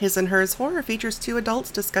His and Hers Horror features two adults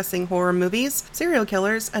discussing horror movies, serial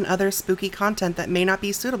killers, and other spooky content that may not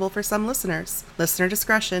be suitable for some listeners. Listener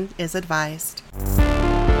discretion is advised.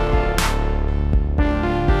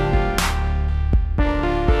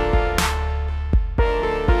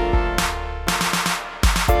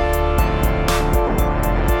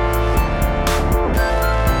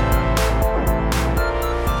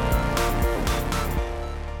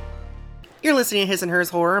 You're listening to His and Hers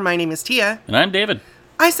Horror. My name is Tia. And I'm David.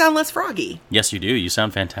 I sound less froggy. Yes, you do. You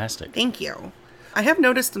sound fantastic. Thank you. I have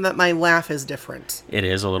noticed that my laugh is different. It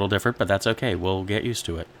is a little different, but that's okay. We'll get used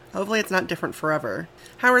to it. Hopefully it's not different forever.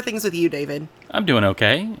 How are things with you, David? I'm doing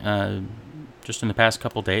okay. Just in the past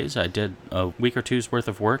couple days, I did a week or two's worth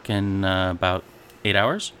of work in about 8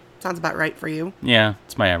 hours. Sounds about right for you. Yeah,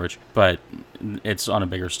 it's my average. But it's on a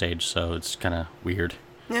bigger stage, so it's kind of weird.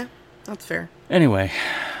 Yeah, that's fair. Anyway,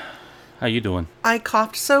 how you doing? I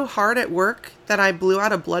coughed so hard at work that I blew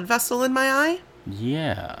out a blood vessel in my eye.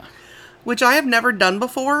 Yeah. Which I have never done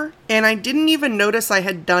before, and I didn't even notice I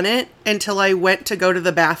had done it until I went to go to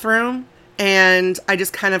the bathroom, and I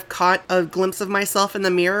just kind of caught a glimpse of myself in the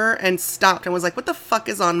mirror and stopped and was like, what the fuck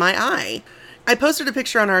is on my eye? I posted a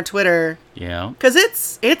picture on our Twitter. Yeah. Because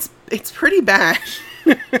it's pretty bad.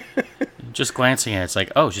 Just glancing at it, it's like,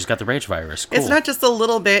 oh, she's got the rage virus. Cool. It's not just a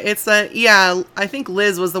little bit. It's yeah, I think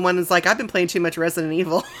Liz was the one that's like, I've been playing too much Resident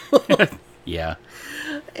Evil. Yeah.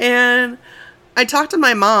 And I talked to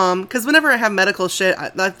my mom, because whenever I have medical shit,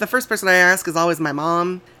 the first person I ask is always my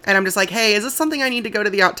mom. And I'm just like, hey, is this something I need to go to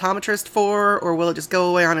the optometrist for, or will it just go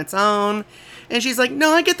away on its own? And she's like,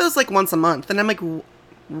 no, I get those like once a month. And I'm like,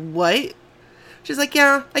 what? She's like,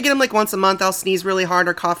 yeah, I get them like once a month. I'll sneeze really hard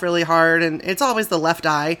or cough really hard, and it's always the left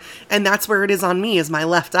eye. And that's where it is on me, is my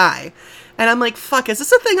left eye. And I'm like, fuck, is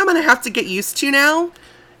this a thing I'm going to have to get used to now?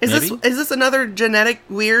 Is this another genetic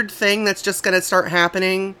weird thing that's just going to start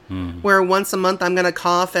happening? Where once a month I'm going to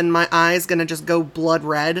cough and my eye's going to just go blood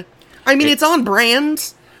red? I mean, it's on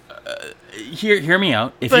brand. Hear me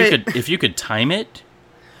out. If you could time it,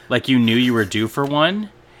 like you knew you were due for one,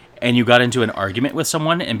 and you got into an argument with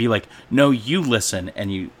someone and be like, no, you listen,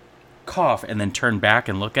 and you cough and then turn back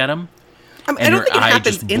and look at them, I and don't your think it eye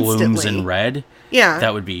happens just blooms instantly. in red. Yeah.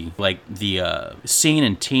 That would be like the scene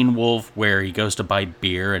in Teen Wolf where he goes to buy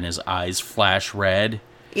beer and his eyes flash red.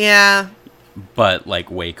 Yeah. But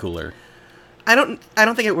like way cooler. I don't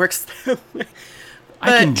think it works that way.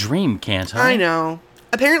 I can dream, can't I? I know.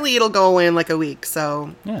 Apparently it'll go away in like a week,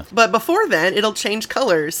 so... Yeah. But before then, it'll change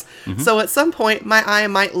colors. Mm-hmm. So at some point, my eye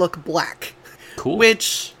might look black. Cool.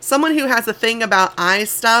 Which, someone who has a thing about eye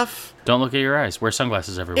stuff... Don't look at your eyes. Wear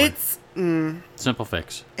sunglasses everywhere. It's... Simple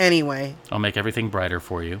fix. Anyway. I'll make everything brighter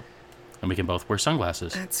for you, and we can both wear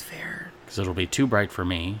sunglasses. That's fair. Because it'll be too bright for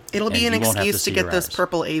me. It'll be an excuse to get those eyes.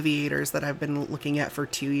 purple aviators that I've been looking at for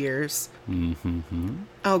 2 years. Mm-hmm.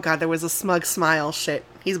 Oh god, there was a smug smile. Shit.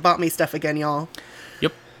 He's bought me stuff again, y'all.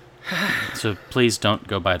 Yep. So please don't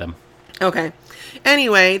go buy them. Okay.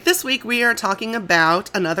 Anyway, this week we are talking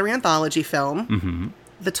about another anthology film.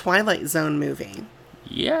 The Twilight Zone movie.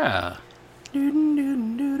 Yeah.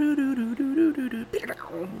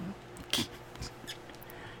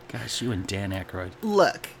 Gosh, you and Dan Aykroyd.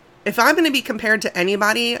 Look, if I'm going to be compared to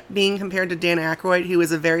anybody, being compared to Dan Aykroyd, who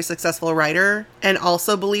is a very successful writer and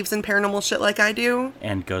also believes in paranormal shit like I do.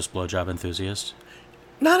 And ghost blowjob enthusiast.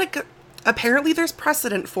 Apparently there's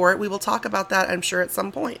precedent for it. We will talk about that, I'm sure, at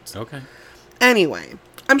some point. Okay. Anyway,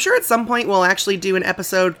 I'm sure at some point we'll actually do an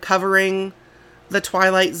episode covering the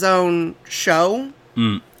Twilight Zone show.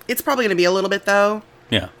 It's probably going to be a little bit, though.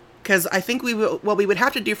 Yeah. Because I think what we would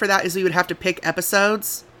have to do for that is we would have to pick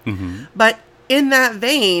episodes. But in that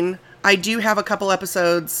vein, I do have a couple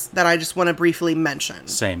episodes that I just want to briefly mention.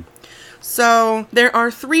 Same. So there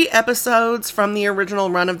are 3 episodes from the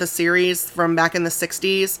original run of the series from back in the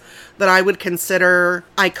 60s that I would consider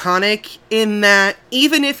iconic, in that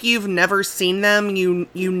even if you've never seen them, you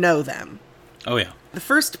know them. Oh, yeah. The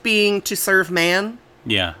first being To Serve Man.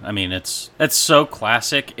 Yeah, I mean, it's so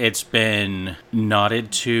classic. It's been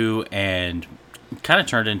nodded to and kind of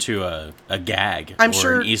turned into a gag or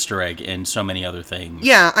an Easter egg in so many other things.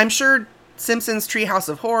 Yeah, I'm sure Simpsons Treehouse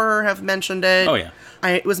of Horror have mentioned it. Oh, yeah.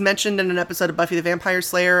 It was mentioned in an episode of Buffy the Vampire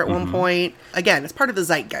Slayer at one point. Again, it's part of the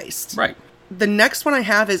zeitgeist. Right. The next one I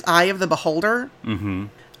have is Eye of the Beholder. And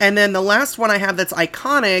then the last one I have that's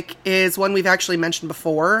iconic is one we've actually mentioned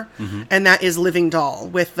before, and that is Living Doll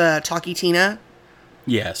with Talkie Tina.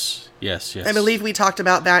 Yes. I believe we talked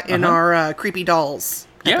about that in our Creepy Dolls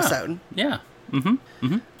episode. Yeah.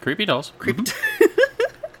 Creepy Dolls.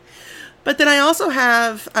 But then I also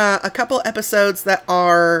have a couple episodes that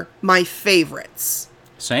are my favorites.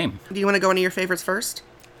 Same. Do you want to go into your favorites first?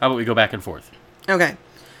 How about we go back and forth? Okay.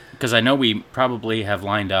 Because I know we probably have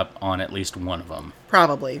lined up on at least one of them.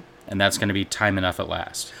 Probably. And that's going to be Time Enough at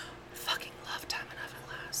Last. I fucking love Time Enough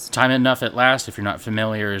at Last. Time Enough at Last, if you're not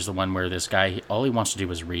familiar, is the one where this guy, all he wants to do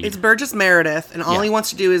is read. It's Burgess Meredith, and all Yeah. he wants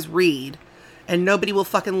to do is read. And nobody will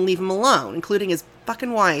fucking leave him alone, including his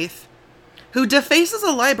fucking wife, who defaces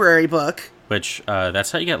a library book. Which,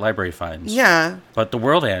 that's how you get library fines. Yeah. But the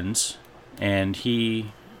world ends, and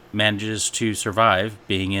he manages to survive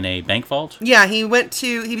being in a bank vault. Yeah, he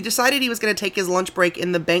decided he was going to take his lunch break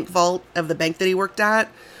in the bank vault of the bank that he worked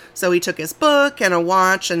at. So he took his book and a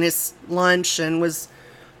watch and his lunch and was,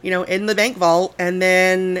 in the bank vault. And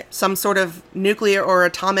then some sort of nuclear or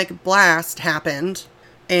atomic blast happened.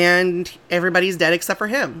 And everybody's dead except for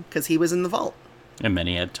him because he was in the vault. And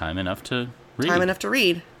many had time enough to read. Time enough to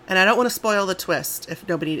read. And I don't want to spoil the twist if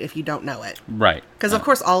you don't know it. Right. Because, of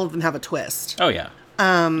course, all of them have a twist. Oh, yeah.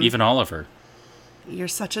 Even Oliver. You're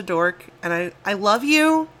such a dork. And I love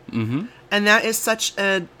you. Mm-hmm. And that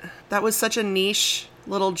was such a niche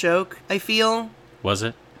little joke, I feel. Was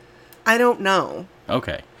it? I don't know.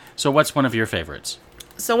 Okay. So what's one of your favorites?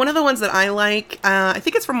 So one of the ones that I like, I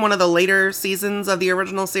think it's from one of the later seasons of the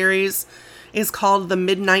original series, is called The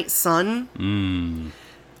Midnight Sun.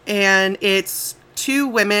 And it's two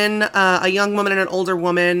women, a young woman and an older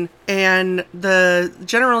woman, and the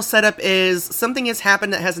general setup is something has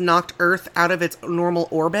happened that has knocked Earth out of its normal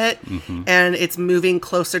orbit, and it's moving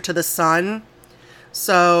closer to the sun.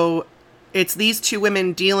 So it's these two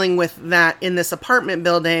women dealing with that in this apartment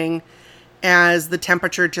building as the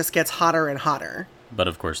temperature just gets hotter and hotter. But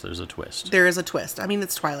of course there's a twist. There is a twist. I mean,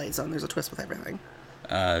 it's Twilight Zone. There's a twist with everything.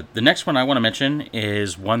 The next one I want to mention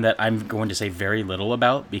is one that I'm going to say very little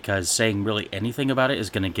about, because saying really anything about it is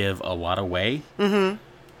going to give a lot away. Mm-hmm.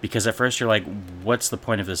 Because at first you're like, what's the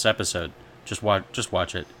point of this episode? Just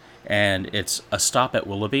watch it. And it's A Stop at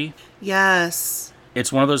Willoughby. Yes.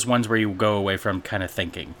 It's one of those ones where you go away from kind of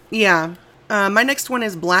thinking. Yeah. My next one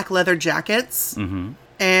is Black Leather Jackets. Mm-hmm.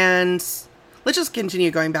 And let's just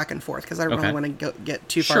continue going back and forth because I don't really want to get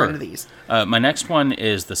too far into these. My next one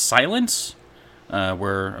is The Silence,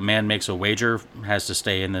 where a man makes a wager, has to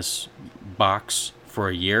stay in this box for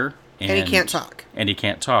a year. And he can't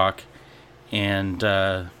talk. And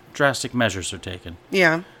drastic measures are taken.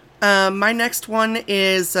 Yeah. My next one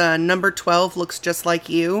is Number 12 Looks Just Like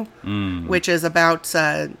You, which is about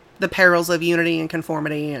the perils of unity and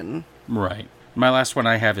conformity. And Right. My last one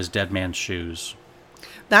I have is Dead Man's Shoes.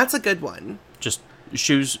 That's a good one. Just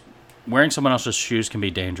shoes. Wearing someone else's shoes can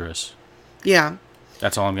be dangerous. Yeah.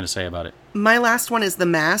 That's all I'm going to say about it. My last one is The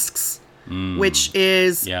Masks, which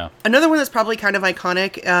is another one that's probably kind of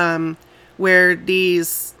iconic, where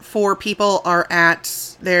these four people are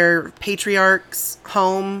at their patriarch's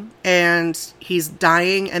home and he's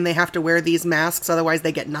dying and they have to wear these masks, otherwise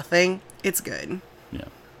they get nothing. It's good. Yeah.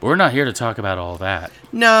 But we're not here to talk about all that.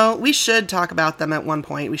 No, we should talk about them at one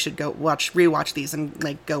point. We should go rewatch these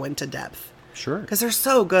and go into depth. Sure. Because they're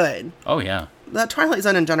so good. Oh, yeah. The Twilight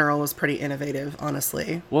Zone in general was pretty innovative,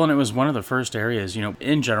 honestly. Well, and it was one of the first areas,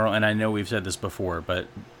 in general, and I know we've said this before, but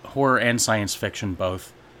horror and science fiction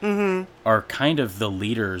both are kind of the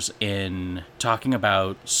leaders in talking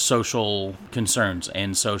about social concerns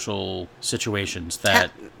and social situations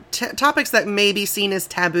that... topics that may be seen as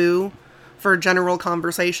taboo for general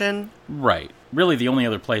conversation. Right. Really, the only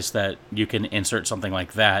other place that you can insert something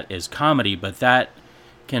like that is comedy, but that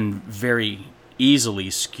can very easily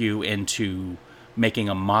skew into making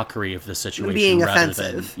a mockery of the situation. Being rather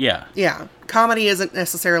offensive. Than, yeah. Yeah. Comedy isn't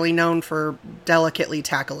necessarily known for delicately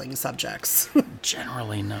tackling subjects.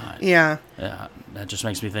 Generally not. Yeah. That just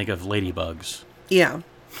makes me think of Ladybugs. Yeah.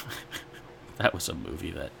 That was a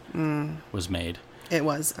movie that was made. It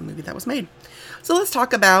was a movie that was made. So let's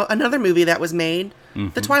talk about another movie that was made,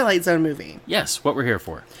 the Twilight Zone movie. Yes, what we're here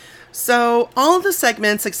for. So all of the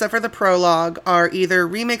segments, except for the prologue, are either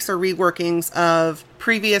remakes or reworkings of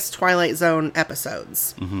previous Twilight Zone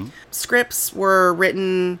episodes. Scripts were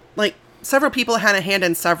written, several people had a hand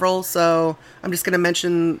in several, so I'm just going to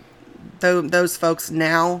mention those folks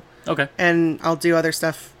now. Okay. And I'll do other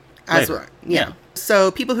stuff as Later. well. Yeah. So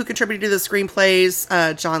people who contributed to the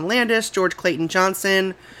screenplays, John Landis, George Clayton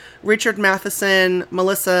Johnson, Richard Matheson,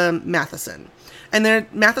 Melissa Matheson. And then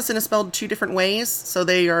Matheson is spelled two different ways, so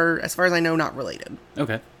they are, as far as I know, not related.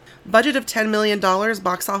 Okay. Budget of $10 million,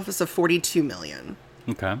 box office of $42 million.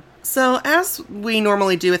 Okay. So, as we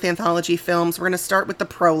normally do with anthology films, we're going to start with the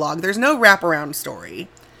prologue. There's no wraparound story,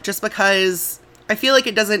 just because I feel like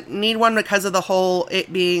it doesn't need one because of the whole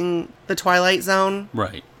it being the Twilight Zone.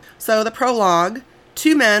 Right. So, the prologue,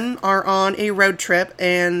 two men are on a road trip,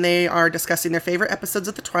 and they are discussing their favorite episodes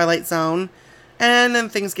of the Twilight Zone. And then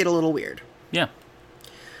things get a little weird. Yeah.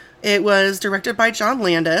 It was directed by John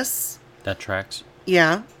Landis. That tracks.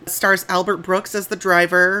 Yeah. Stars Albert Brooks as the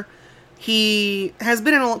driver. He has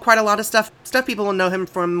been in quite a lot of stuff people will know him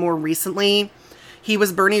from more recently. He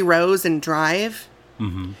was Bernie Rose in Drive.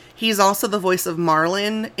 Mm-hmm. He's also the voice of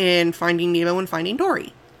Marlin in Finding Nemo and Finding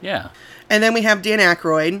Dory. Yeah. And then we have Dan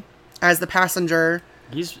Aykroyd as the passenger.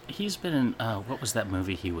 He's been in, what was that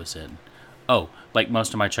movie he was in? Oh, like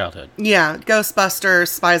most of my childhood. Yeah, Ghostbusters,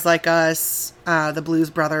 Spies Like Us, The Blues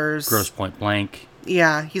Brothers. Grosse Pointe Blank.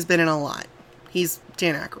 Yeah, he's been in a lot. He's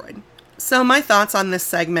Dan Aykroyd. So my thoughts on this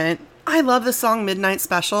segment. I love the song Midnight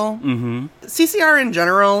Special. Mm-hmm. CCR in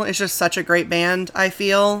general is just such a great band, I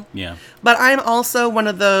feel. Yeah. But I'm also one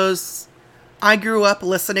of those... I grew up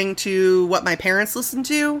listening to what my parents listened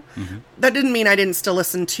to. Mm-hmm. That didn't mean I didn't still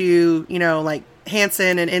listen to, like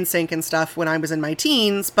Hanson and NSYNC and stuff when I was in my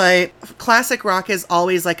teens, but classic rock is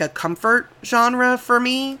always like a comfort genre for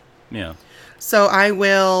me. Yeah. So I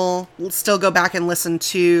will still go back and listen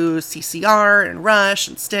to CCR and Rush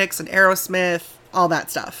and Styx and Aerosmith, all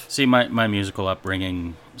that stuff. See, my musical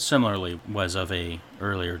upbringing similarly was of a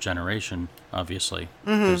earlier generation, obviously,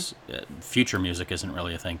 because future music isn't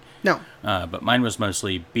really a thing. No. But mine was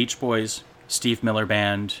mostly Beach Boys, Steve Miller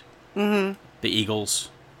Band, the Eagles.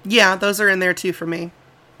 Yeah, those are in there too for me.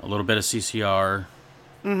 A little bit of CCR.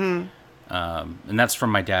 Mm-hmm. And that's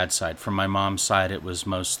from my dad's side. From my mom's side, it was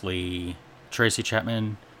mostly Tracy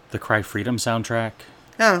Chapman, the Cry Freedom soundtrack,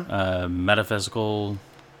 metaphysical,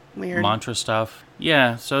 weird mantra stuff.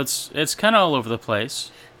 Yeah, so it's kind of all over the place.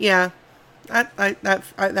 Yeah,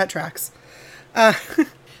 that tracks.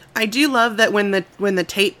 I do love that when the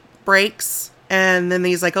tape breaks and then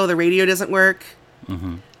he's like, oh, the radio doesn't work.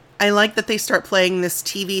 Mm-hmm. I like that they start playing this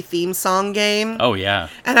TV theme song game. Oh, yeah.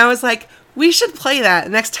 And I was like, we should play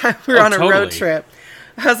that next time we're on a road trip.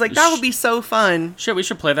 I was like, that would be so fun. Shit, we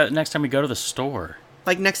should play that next time we go to the store.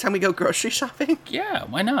 Like next time we go grocery shopping? Yeah,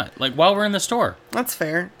 why not? Like while we're in the store. That's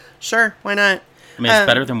fair. Sure, why not? I mean, it's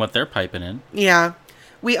better than what they're piping in. Yeah.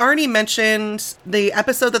 We already mentioned the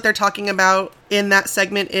episode that they're talking about in that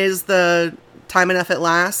segment is the Time Enough at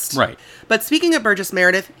Last. Right. But speaking of Burgess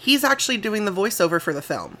Meredith, he's actually doing the voiceover for the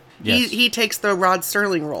film. Yes. He takes the Rod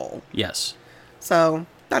Serling role. Yes. So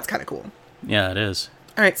that's kind of cool. Yeah, it is.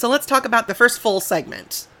 All right, so let's talk about the first full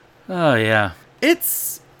segment. Oh, yeah.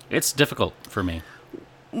 It's difficult for me.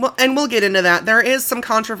 Well, and we'll get into that. There is some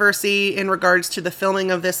controversy in regards to the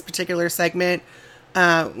filming of this particular segment.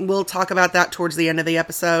 We'll talk about that towards the end of the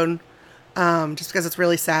episode, just because it's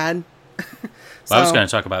really sad. Well, I was going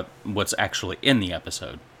to talk about what's actually in the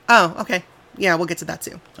episode. Oh, okay. Yeah, we'll get to that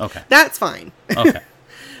too. Okay. That's fine. Okay.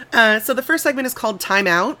 So the first segment is called Time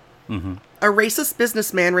Out. Mm-hmm. A racist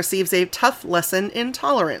businessman receives a tough lesson in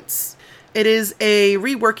tolerance. It is a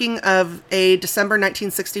reworking of a December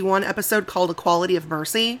 1961 episode called Equality of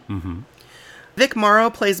Mercy. Mm-hmm. Vic Morrow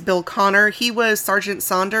plays Bill Connor. He was Sergeant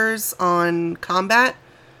Saunders on Combat,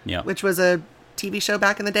 which was a TV show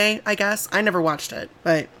back in the day, I guess. I never watched it,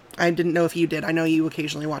 but I didn't know if you did. I know you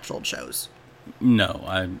occasionally watched old shows. No,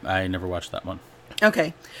 I never watched that one.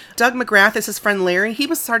 Okay. Doug McGrath is his friend Larry. He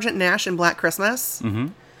was Sergeant Nash in Black Christmas. Mm-hmm.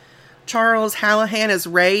 Charles Hallahan is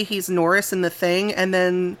Ray. He's Norris in The Thing. And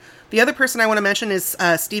then the other person I want to mention is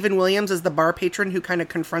Stephen Williams is the bar patron who kind of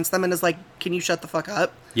confronts them and is like, can you shut the fuck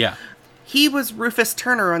up? Yeah. He was Rufus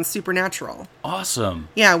Turner on Supernatural. Awesome.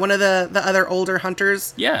 Yeah, one of the other older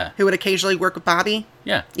hunters. Yeah. Who would occasionally work with Bobby.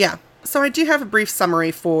 Yeah. Yeah. So I do have a brief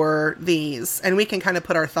summary for these, and we can kind of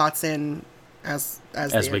put our thoughts in as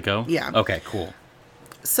we go? Yeah. Okay, cool.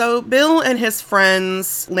 So Bill and his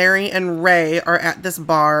friends, Larry and Ray, are at this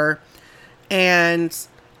bar, and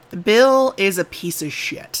Bill is a piece of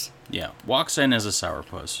shit. Yeah. Walks in as a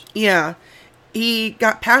sourpuss. Yeah. He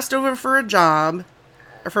got passed over for a job,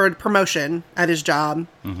 or for a promotion at his job.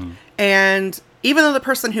 Mm-hmm. And even though the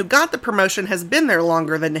person who got the promotion has been there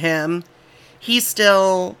longer than him, he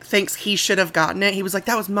still thinks he should have gotten it. He was like,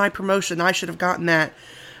 that was my promotion. I should have gotten that.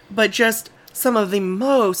 But just some of the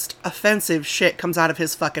most offensive shit comes out of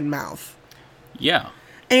his fucking mouth. Yeah.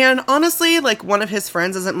 And honestly, like, one of his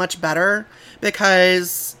friends isn't much better,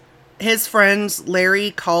 because his friend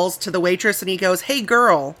Larry calls to the waitress and he goes, hey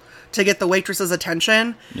girl, to get the waitress's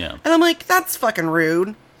attention. Yeah. And I'm like, that's fucking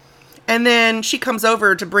rude. And then she comes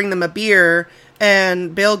over to bring them a beer,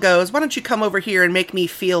 and Bill goes, why don't you come over here and make me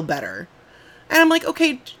feel better? And I'm like,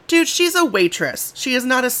 okay, dude, she's a waitress. She is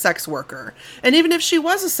not a sex worker. And even if she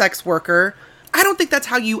was a sex worker, I don't think that's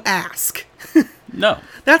how you ask. No.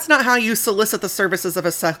 That's not how you solicit the services of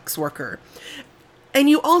a sex worker. And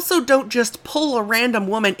you also don't just pull a random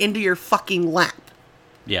woman into your fucking lap.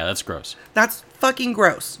 Yeah, that's gross. That's fucking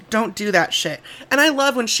gross. Don't do that shit. And I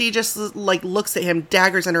love when she just, like, looks at him,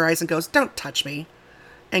 daggers in her eyes, and goes, don't touch me,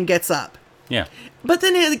 and gets up. Yeah. But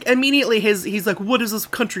then immediately he's like, what is this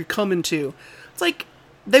country coming to? It's like,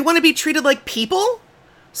 they want to be treated like people?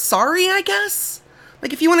 Sorry, I guess?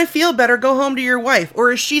 Like, if you want to feel better, go home to your wife.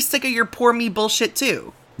 Or is she sick of your poor me bullshit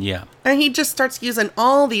too? Yeah. And he just starts using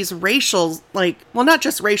all these racial, like, well, not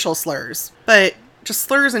just racial slurs, but just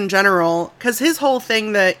slurs in general. Because his whole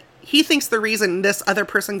thing that he thinks the reason this other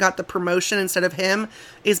person got the promotion instead of him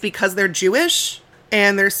is because they're Jewish.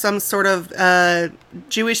 And there's some sort of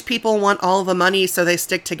Jewish people want all the money, so they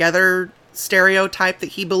stick together stereotype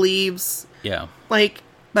that he believes. Yeah. Like,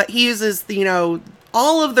 but he uses,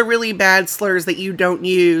 all of the really bad slurs that you don't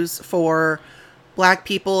use for Black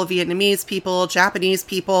people, Vietnamese people, Japanese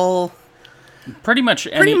people. Pretty much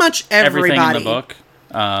everybody. Everything in the book.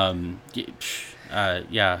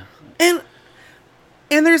 Yeah. And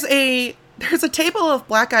there's a table of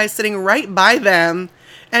Black guys sitting right by them,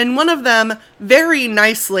 and one of them very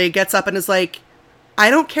nicely gets up and is like, I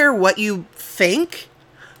don't care what you think,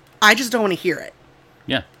 I just don't want to hear it.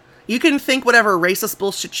 Yeah. You can think whatever racist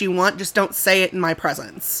bullshit you want, just don't say it in my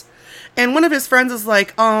presence. And one of his friends is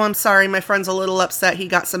like, oh, I'm sorry, my friend's a little upset, he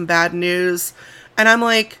got some bad news. And I'm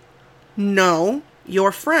like, no,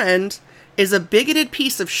 your friend is a bigoted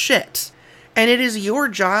piece of shit. And it is your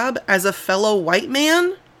job as a fellow white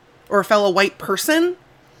man, or a fellow white person,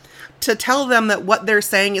 to tell them that what they're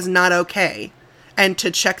saying is not okay, and to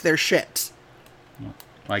check their shit. Well,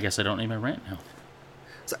 I guess I don't need my rant now.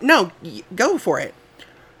 So, no, go for it.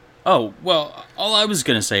 Oh, well, all I was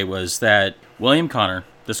going to say was that William Connor,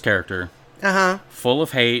 this character, full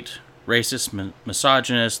of hate, racist,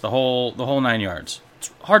 misogynist, the whole 9 yards.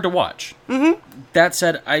 It's hard to watch. Mm-hmm. That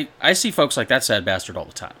said, I see folks like that sad bastard all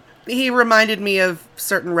the time. He reminded me of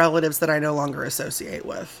certain relatives that I no longer associate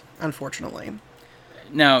with, unfortunately.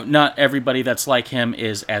 Now, not everybody that's like him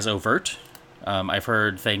is as overt. I've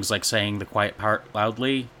heard things like saying the quiet part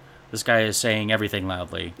loudly. This guy is saying everything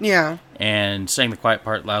loudly. Yeah. And saying the quiet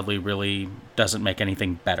part loudly really doesn't make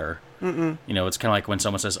anything better. Mm-mm. It's kind of like when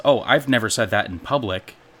someone says, oh, I've never said that in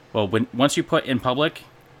public. Well, once you put in public,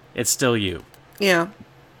 it's still you. Yeah.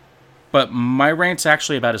 But my rant's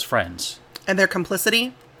actually about his friends. And their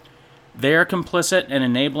complicity? They are complicit in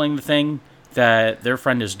enabling the thing that their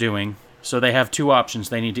friend is doing. So they have two options.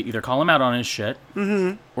 They need to either call him out on his shit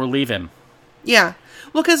or leave him. Yeah.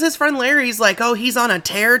 Well, because his friend Larry's like, oh, he's on a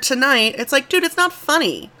tear tonight. It's like, dude, it's not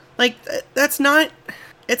funny. Like, it's not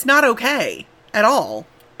okay at all.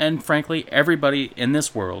 And frankly, everybody in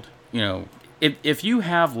this world, if you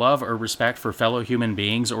have love or respect for fellow human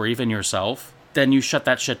beings or even yourself, then you shut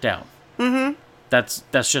that shit down. Mm-hmm.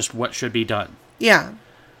 That's just what should be done. Yeah.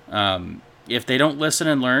 If they don't listen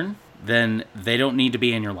and learn, then they don't need to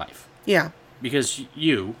be in your life. Yeah. Because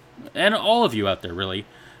you, and all of you out there really,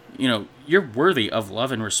 you're worthy of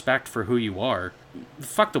love and respect for who you are.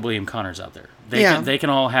 Fuck the William Connors out there. They can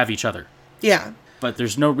all have each other. Yeah. But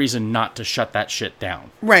there's no reason not to shut that shit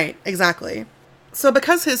down. Right, exactly. So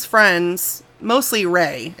because his friends, mostly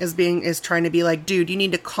Ray, is trying to be like, dude, you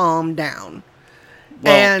need to calm down.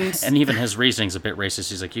 Well, and even his reasoning's a bit racist.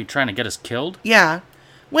 He's like, you trying to get us killed? Yeah.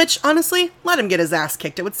 Which, honestly, let him get his ass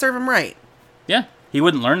kicked. It would serve him right. Yeah. He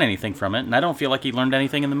wouldn't learn anything from it, and I don't feel like he learned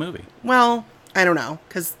anything in the movie. Well, I don't know,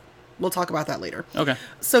 because we'll talk about that later. Okay.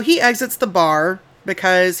 So he exits the bar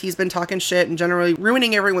because he's been talking shit and generally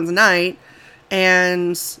ruining everyone's night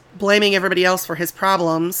and blaming everybody else for his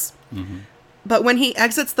problems. Mm-hmm. But when he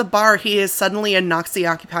exits the bar, he is suddenly in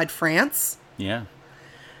Nazi-occupied France. Yeah.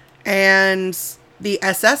 And the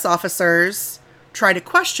SS officers try to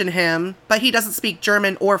question him, but he doesn't speak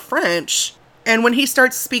German or French. And when he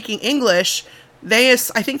starts speaking English, I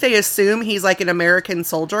think they assume he's like an American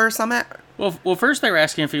soldier or something. Well, first they were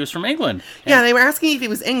asking if he was from England. Yeah, they were asking if he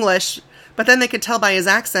was English, but then they could tell by his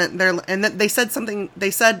accent. They said something. They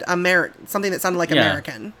said something that sounded like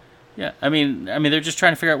American. Yeah, I mean, they're just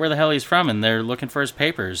trying to figure out where the hell he's from, and they're looking for his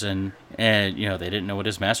papers, and they didn't know what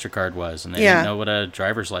his MasterCard was, and they didn't know what a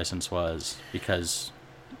driver's license was, because,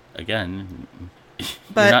 again, you're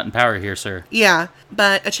not in power here, sir. Yeah,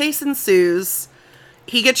 but a chase ensues.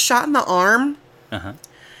 He gets shot in the arm. Uh-huh.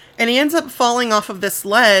 And he ends up falling off of this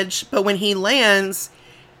ledge, but when he lands,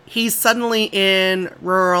 he's suddenly in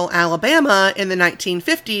rural Alabama in the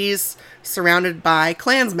 1950s, surrounded by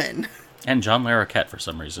Klansmen. And John Larroquette for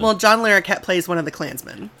some reason. Well, John Larroquette plays one of the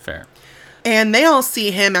Klansmen. Fair. And they all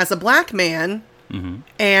see him as a black man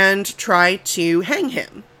and try to hang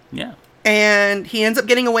him. Yeah. And he ends up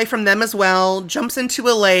getting away from them as well, jumps into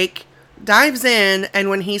a lake, dives in, and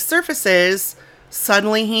when he surfaces,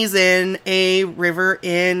 Suddenly he's in a river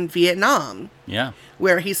in Vietnam. Yeah.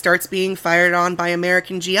 Where he starts being fired on by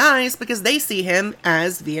American GIs because they see him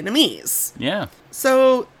as Vietnamese. Yeah.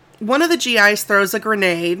 So one of the GIs throws a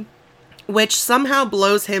grenade, which somehow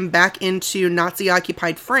blows him back into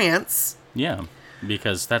Nazi-occupied France. Yeah,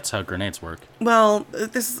 because that's how grenades work. Well,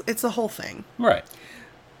 it's a whole thing. Right.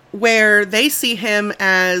 Where they see him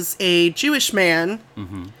as a Jewish man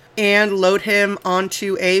and load him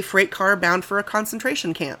onto a freight car bound for a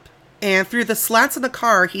concentration camp. And through the slats in the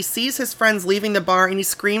car, he sees his friends leaving the bar and he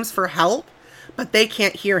screams for help, but they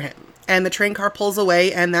can't hear him. And the train car pulls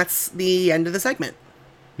away, and that's the end of the segment.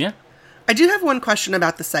 Yeah. I do have one question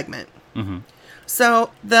about the segment.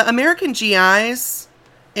 So, the American GIs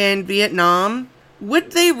in Vietnam,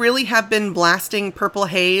 would they really have been blasting Purple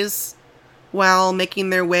Haze while making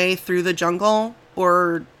their way through the jungle?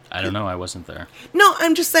 Or... I don't know. I wasn't there. No,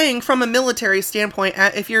 I'm just saying from a military standpoint,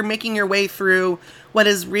 if you're making your way through what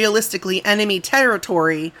is realistically enemy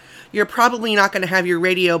territory, you're probably not going to have your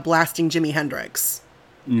radio blasting Jimi Hendrix.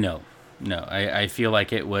 No. I feel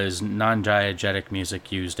like it was non-diegetic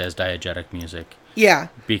music used as diegetic music. Yeah.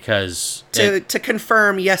 Because... To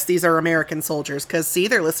confirm, yes, these are American soldiers, because, see,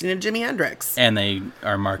 they're listening to Jimi Hendrix. And they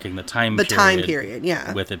are marking the time period. The time period,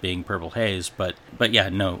 yeah. With it being Purple Haze. But yeah,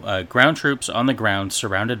 no. Ground troops on the ground,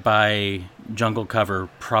 surrounded by jungle cover,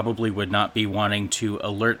 probably would not be wanting to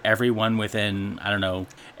alert everyone within, I don't know,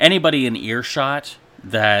 anybody in earshot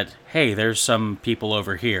that, hey, there's some people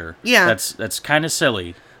over here. Yeah. That's kind of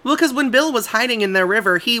silly. Well, because when Bill was hiding in the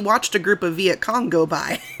river, he watched a group of Viet Cong go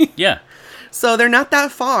by. Yeah. So they're not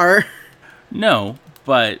that far. No,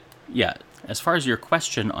 but yeah, as far as your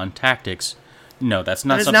question on tactics, no, that's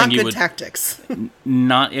not That is something not you good would... tactics.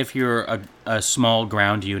 Not if you're a small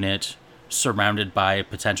ground unit surrounded by a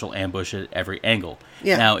potential ambush at every angle.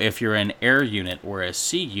 Yeah. Now, if you're an air unit or a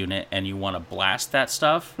sea unit and you want to blast that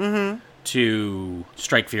stuff to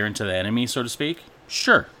strike fear into the enemy, so to speak,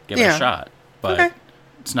 sure, give it a shot. But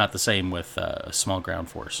it's not the same with a small ground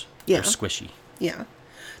force. Yeah. They're squishy. Yeah.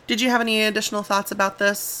 Did you have any additional thoughts about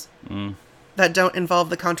this that don't involve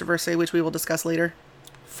the controversy, which we will discuss later?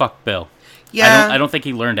 Fuck Bill. Yeah. I don't think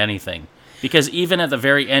he learned anything. Because even at the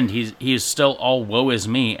very end, he's still all woe is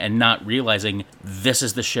me and not realizing this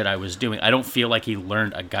is the shit I was doing. I don't feel like he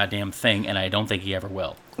learned a goddamn thing, and I don't think he ever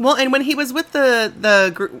will. Well, and when he was with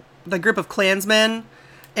the group of Klansmen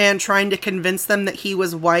and trying to convince them that he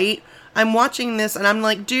was white, I'm watching this and I'm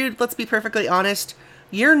like, dude, let's be perfectly honest.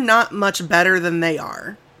 You're not much better than they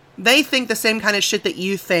are. They think the same kind of shit that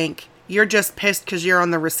you think. You're just pissed because you're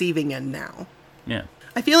on the receiving end now. Yeah.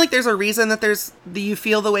 I feel like there's a reason that you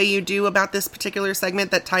feel the way you do about this particular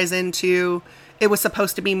segment that ties into it was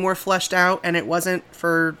supposed to be more fleshed out and it wasn't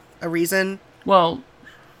for a reason. Well,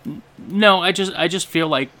 no, I just feel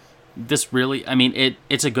like this really, I mean,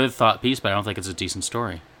 it's a good thought piece, but I don't think it's a decent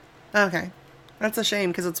story. Okay. That's a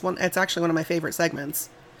shame because it's actually one of my favorite segments.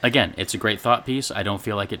 Again, it's a great thought piece. I don't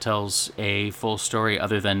feel like it tells a full story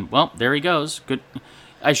other than, well, there he goes. Good.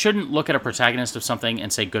 I shouldn't look at a protagonist of something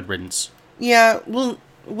and say good riddance. Yeah,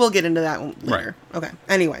 we'll get into that one later. Right. Okay.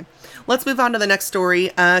 Anyway, let's move on to the next story.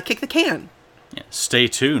 Kick the Can. Yeah. Stay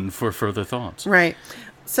tuned for further thoughts. Right.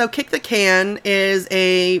 So Kick the Can is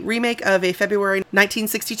a remake of a February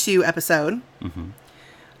 1962 episode. Mm-hmm.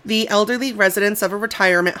 The elderly residents of a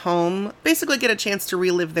retirement home basically get a chance to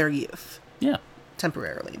relive their youth. Yeah.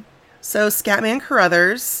 Temporarily. So Scatman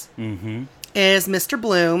Carruthers is Mr.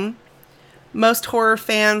 Bloom. Most horror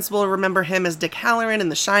fans will remember him as Dick Halloran in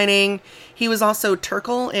The Shining. He was also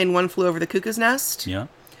Turkle in One Flew Over the Cuckoo's Nest. Yeah.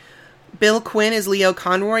 Bill Quinn is Leo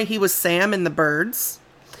Conroy. He was Sam in The Birds.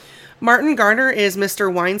 Martin Garner is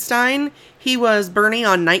Mr. Weinstein. He was Bernie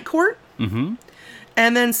on Night Court. Mm-hmm.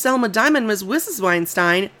 And then Selma Diamond was Mrs.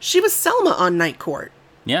 Weinstein. She was Selma on Night Court.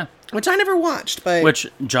 Yeah. Which I never watched, but... Which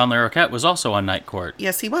John Larroquette was also on Night Court.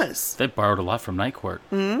 Yes, he was. They borrowed a lot from Night Court.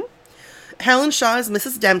 Mm-hmm. Helen Shaw is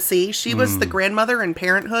Mrs. Dempsey. She was the grandmother in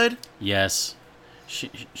Parenthood. Yes.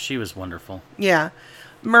 She was wonderful. Yeah.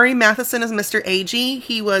 Murray Matheson is Mr. Agee.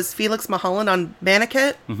 He was Felix Mulholland on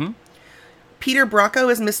Banniket. Mm-hmm. Peter Bracco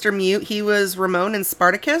is Mr. Mute. He was Ramon in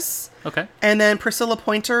Spartacus. Okay. And then Priscilla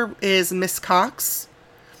Pointer is Miss Cox.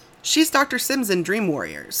 She's Dr. Sims in Dream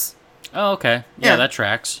Warriors. Oh, okay. Yeah, that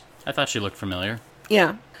tracks. I thought she looked familiar.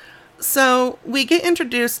 Yeah. So we get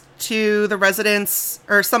introduced to the residents,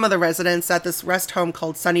 or some of the residents, at this rest home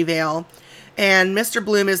called Sunnyvale. And Mr.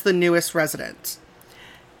 Bloom is the newest resident.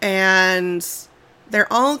 And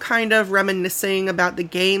they're all kind of reminiscing about the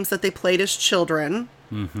games that they played as children.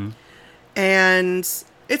 Mm-hmm. And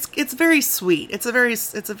it's very sweet. It's a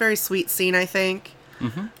very sweet scene, I think.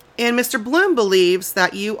 Mm-hmm. And Mr. Bloom believes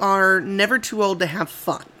that you are never too old to have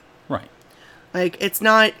fun. Right. Like, it's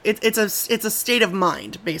a state of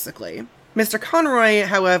mind, basically. Mr. Conroy,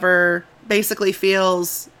 however, basically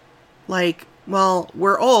feels like, well,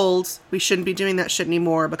 we're old. We shouldn't be doing that shit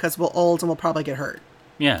anymore because we're old and we'll probably get hurt.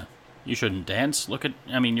 Yeah. You shouldn't dance.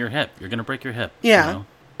 Your hip. You're going to break your hip. Yeah. You know?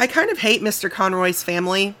 I kind of hate Mr. Conroy's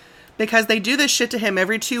family because they do this shit to him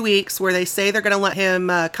every 2 weeks where they say they're going to let him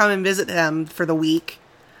come and visit them for the week.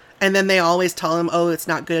 And then they always tell him, oh, it's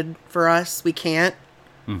not good for us. We can't.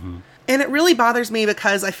 Mm-hmm. And it really bothers me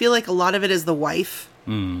because I feel like a lot of it is the wife.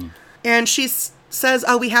 Mm. And she says,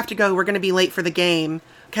 oh, we have to go. We're going to be late for the game.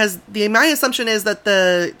 Because my assumption is that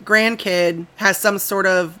the grandkid has some sort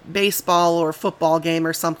of baseball or football game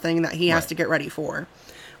or something that he has to get ready for.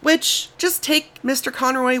 Which, just take Mr.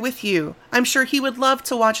 Conroy with you. I'm sure he would love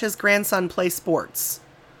to watch his grandson play sports.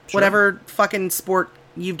 Sure. Whatever fucking sport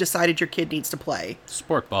you've decided your kid needs to play.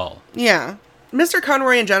 Sport ball. Yeah. Mr.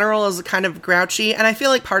 Conroy in general is kind of grouchy, and I feel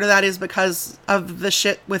like part of that is because of the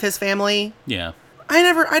shit with his family. Yeah.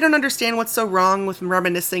 I don't understand what's so wrong with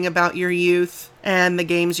reminiscing about your youth and the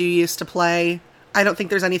games you used to play. I don't think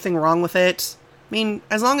there's anything wrong with it. I mean,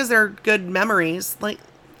 as long as they're good memories, like,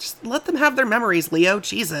 just let them have their memories, Leo.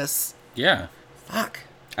 Jesus. Yeah. Fuck.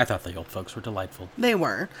 I thought the old folks were delightful. They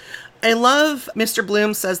were. I love Mr.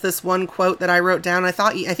 Bloom says this one quote that I wrote down. I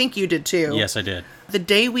think you did too. Yes, I did. The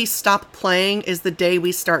day we stop playing is the day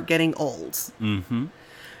we start getting old. Mm-hmm.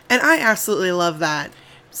 And I absolutely love that.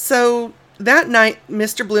 So that night,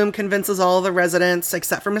 Mr. Bloom convinces all the residents,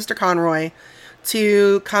 except for Mr. Conroy,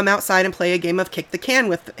 to come outside and play a game of kick the can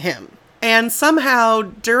with him. And somehow,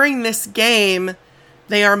 during this game,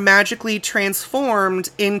 they are magically transformed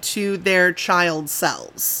into their child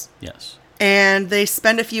selves. Yes. And they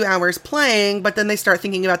spend a few hours playing, but then they start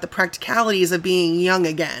thinking about the practicalities of being young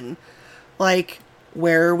again. Like,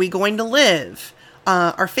 where are we going to live?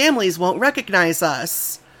 Our families won't recognize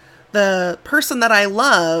us. The person that I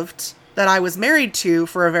loved, that I was married to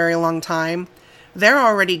for a very long time, they're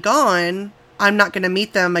already gone. I'm not going to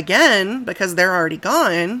meet them again because they're already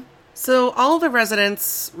gone. So all the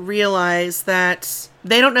residents realize that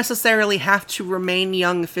they don't necessarily have to remain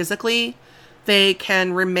young physically. They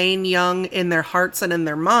can remain young in their hearts and in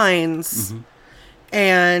their minds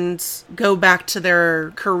and go back to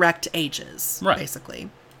their correct ages, basically.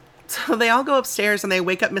 So they all go upstairs and they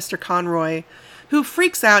wake up Mr. Conroy, who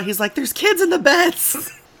freaks out. He's like, there's kids in the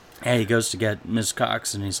beds. And he goes to get Miss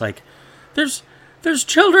Cox and he's like, there's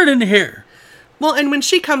children in here. Well, and when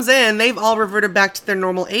she comes in, they've all reverted back to their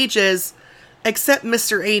normal ages, except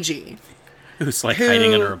Mr. Agee. Who's like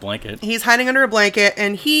hiding under a blanket. He's hiding under a blanket,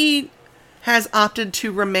 and he has opted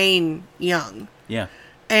to remain young. Yeah.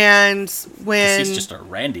 And when... He's just a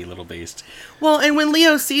randy little beast. Well, and when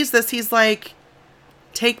Leo sees this, he's like,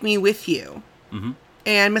 take me with you. Mm-hmm.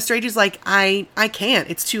 And Mr. Agee's like, I can't.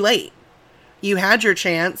 It's too late. You had your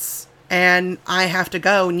chance, and I have to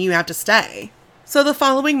go, and you have to stay. So the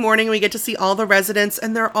following morning, we get to see all the residents,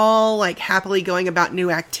 and they're all, like, happily going about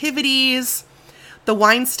new activities. The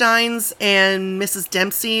Weinsteins and Mrs.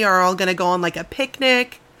 Dempsey are all going to go on, like, a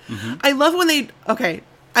picnic. Mm-hmm.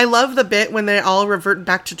 I love the bit when they all revert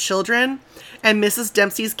back to children, and Mrs.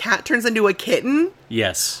 Dempsey's cat turns into a kitten.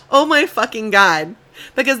 Yes. Oh my fucking God.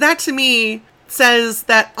 Because that, to me, says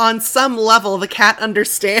that on some level, the cat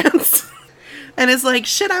understands. And is like,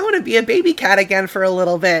 shit, I want to be a baby cat again for a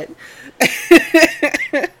little bit.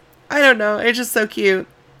 I don't know. It's just so cute.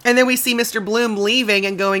 And then we see Mr. Bloom leaving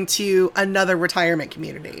and going to another retirement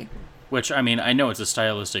community. Which, I mean, I know it's a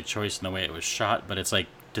stylistic choice in the way it was shot, but it's like,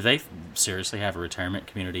 do they seriously have a retirement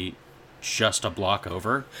community just a block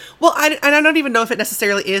over? Well, I don't even know if it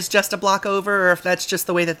necessarily is just a block over or if that's just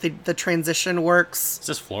the way that the transition works. Is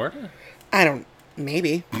this Florida?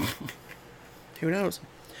 Maybe. Who knows?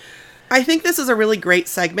 I think this is a really great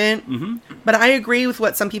segment, but I agree with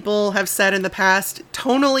what some people have said in the past.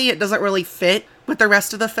 Tonally, it doesn't really fit with the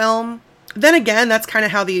rest of the film. Then again, that's kind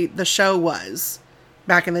of how the show was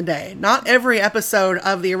back in the day. Not every episode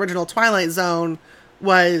of the original Twilight Zone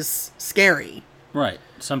was scary. Right.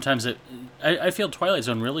 Sometimes I feel Twilight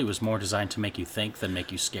Zone really was more designed to make you think than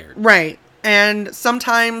make you scared. Right. And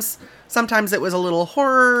sometimes it was a little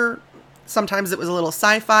horror. Sometimes it was a little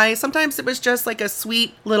sci-fi. Sometimes it was just like a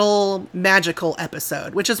sweet little magical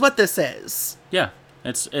episode, which is what this is. Yeah.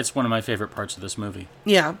 It's one of my favorite parts of this movie.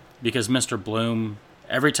 Yeah. Because Mr. Bloom,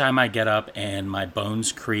 every time I get up and my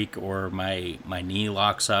bones creak or my knee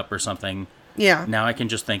locks up or something, yeah, now I can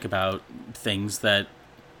just think about things that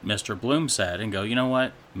Mr. Bloom said and go, you know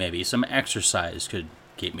what? Maybe some exercise could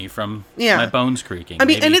keep me from my bones creaking. I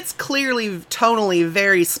mean, and it's clearly tonally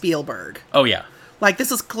very Spielberg. Oh, yeah. Like,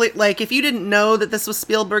 this is clear. Like, if you didn't know that this was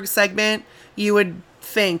Spielberg's segment, you would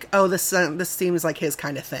think, oh, this seems like his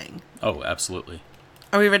kind of thing. Oh, absolutely.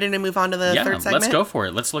 Are we ready to move on to the third segment? Yeah, let's go for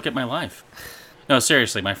it. Let's look at my life. No,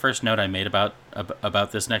 seriously, my first note I made about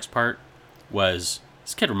this next part was,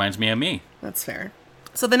 this kid reminds me of me. That's fair.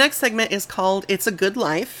 So the next segment is called It's a Good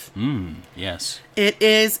Life. Yes. It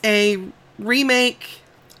is a remake.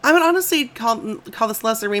 I would honestly call this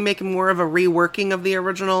less a remake and more of a reworking of the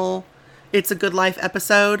original It's a Good Life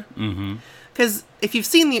episode. Mm-hmm. Because if you've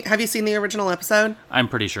seen have you seen the original episode? I'm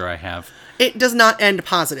pretty sure I have. It does not end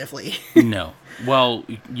positively. No. Well,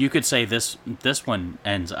 you could say this one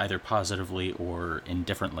ends either positively or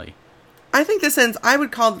indifferently. I think I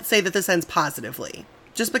would say that this ends positively.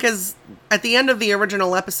 Just because at the end of the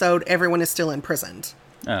original episode, everyone is still imprisoned.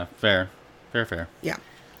 Fair. Yeah.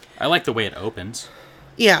 I like the way it opens.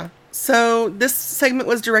 Yeah. So this segment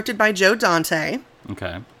was directed by Joe Dante.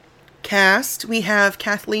 Okay. Cast, we have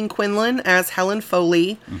Kathleen Quinlan as Helen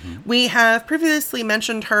Foley. Mm-hmm. We have previously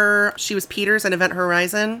mentioned her. She was Peters in Event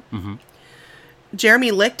Horizon. Mm-hmm.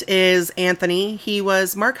 Jeremy Licht is Anthony. He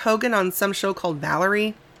was Mark Hogan on some show called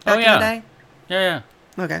Valerie back in the day. Yeah.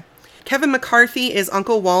 Okay. Kevin McCarthy is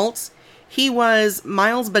Uncle Walt. He was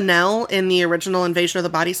Miles Bennell in the original Invasion of the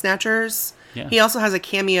Body Snatchers. Yeah. He also has a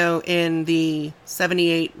cameo in the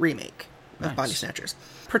 78 remake of Body Snatchers.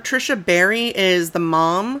 Patricia Barry is the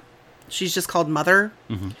mom. She's just called Mother.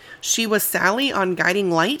 Mm-hmm. She was Sally on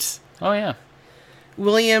Guiding Light. Oh, yeah.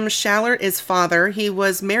 William Schallert is father. He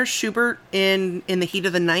was Mayor Schubert in The Heat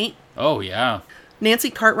of the Night. Oh, yeah. Nancy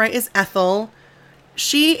Cartwright is Ethel.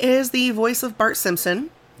 She is the voice of Bart Simpson.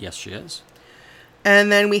 Yes, she is.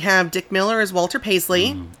 And then we have Dick Miller as Walter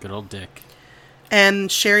Paisley. Good old Dick.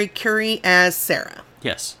 And Sherry Curry as Sarah.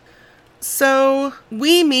 Yes. So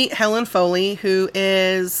we meet Helen Foley, who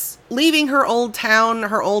is leaving her old town,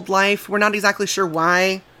 her old life. We're not exactly sure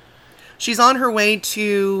why. She's on her way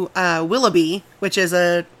to Willoughby, which is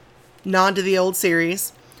a nod to the old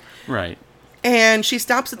series. Right. And she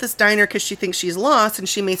stops at this diner because she thinks she's lost, and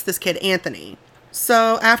she meets this kid, Anthony.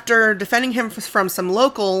 So after defending him from some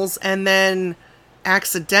locals and then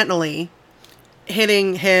accidentally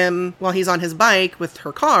hitting him while he's on his bike with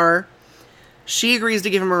her car, she agrees to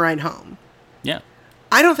give him a ride home. Yeah.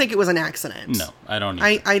 I don't think it was an accident. No, I don't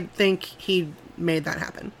either. I think he made that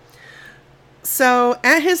happen. So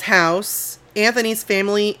at his house, Anthony's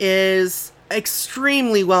family is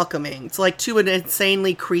extremely welcoming. It's like to an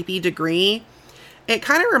insanely creepy degree. It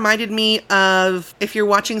kind of reminded me of if you're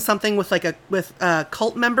watching something with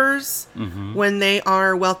cult members when they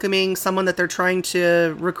are welcoming someone that they're trying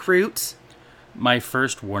to recruit. My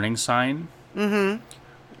first warning sign. Mm-hmm.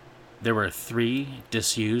 There were 3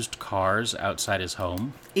 disused cars outside his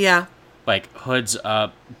home. Yeah. Like hoods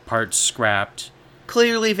up, parts scrapped.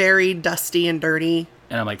 Clearly very dusty and dirty.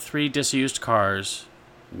 And I'm like, 3 disused cars,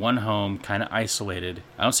 1 home, kind of isolated.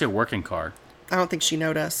 I don't see a working car. I don't think she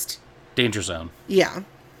noticed. Danger zone. Yeah.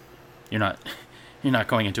 You're not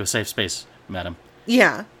going into a safe space, madam.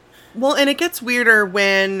 Yeah. Well, and it gets weirder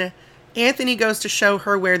when Anthony goes to show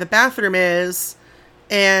her where the bathroom is,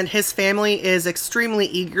 and his family is extremely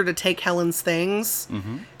eager to take Helen's things.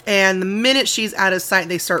 Mm-hmm. And the minute she's out of sight,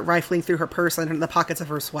 they start rifling through her purse and in the pockets of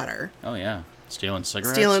her sweater. Oh, yeah. Stealing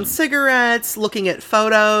cigarettes, looking at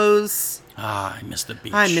photos. Ah, I miss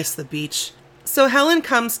the beach. So Helen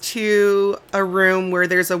comes to a room where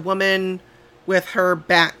there's a woman with her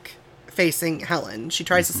back facing Helen. She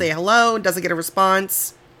tries to say hello, doesn't get a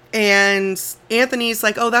response. And Anthony's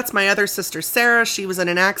like, oh, that's my other sister, Sarah. She was in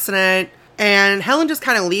an accident. And Helen just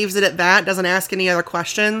kind of leaves it at that, doesn't ask any other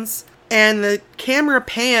questions. And the camera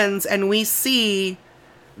pans and we see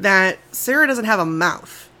that Sarah doesn't have a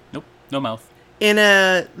mouth. Nope, no mouth.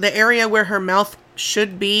 The area where her mouth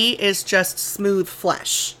should be is just smooth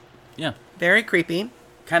flesh. Yeah. Very creepy.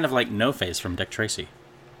 Kind of like No Face from Dick Tracy.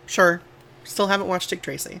 Sure. Still haven't watched Dick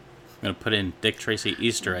Tracy. I'm going to put in Dick Tracy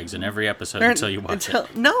Easter eggs in every episode until you watch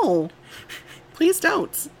it. No. Please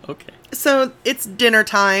don't. Okay. So it's dinner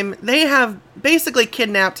time. They have basically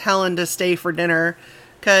kidnapped Helen to stay for dinner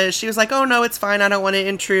because she was like, oh, no, it's fine. I don't want to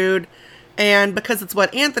intrude. And because it's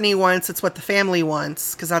what Anthony wants, it's what the family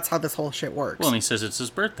wants because that's how this whole shit works. Well, and he says it's his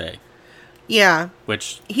birthday. Yeah.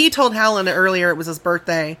 Which... He told Helen earlier it was his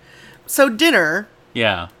birthday. So dinner...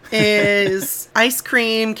 Yeah. is ice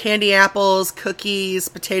cream, candy apples, cookies,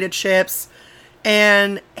 potato chips,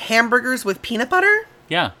 and hamburgers with peanut butter.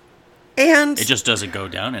 Yeah. And it just doesn't go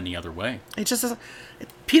down any other way. It just doesn't.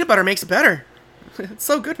 Peanut butter makes it better. It's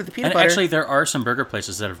so good with the peanut butter. Actually, there are some burger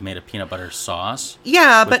places that have made a peanut butter sauce.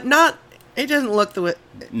 Yeah, but not. It doesn't look the way.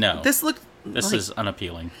 No. This looked This is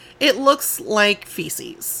unappealing. It looks like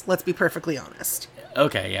feces, let's be perfectly honest.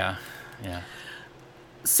 Okay, yeah. Yeah.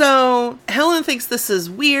 So Helen thinks this is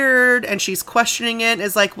weird, and she's questioning it.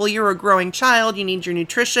 Is like, well, you're a growing child. You need your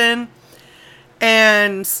nutrition.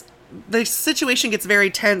 And the situation gets very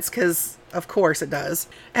tense because, of course, it does.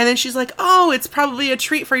 And then she's like, oh, it's probably a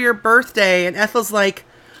treat for your birthday. And Ethel's like,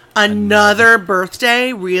 another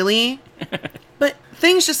birthday? Really? But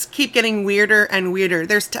things just keep getting weirder and weirder.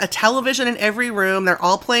 There's a television in every room. They're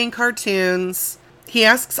all playing cartoons. He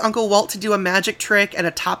asks Uncle Walt to do a magic trick, and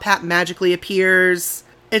a top hat magically appears.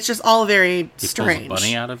 It's just all very strange. He pulls a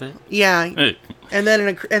bunny out of it? Yeah. and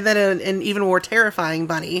then an even more terrifying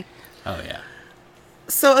bunny. Oh, yeah.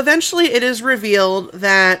 So eventually it is revealed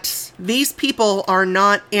that these people are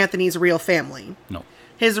not Anthony's real family. No.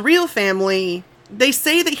 His real family, they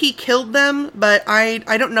say that he killed them, but I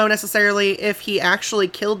don't know necessarily if he actually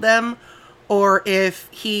killed them or if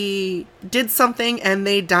he did something and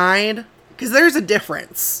they died. Because there's a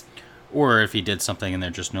difference. Or if he did something and they're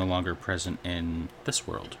just no longer present in this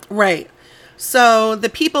world. Right. So the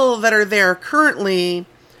people that are there currently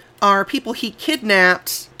are people he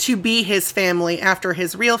kidnapped to be his family after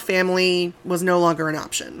his real family was no longer an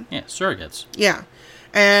option. Yeah, surrogates. Yeah.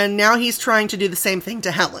 And now he's trying to do the same thing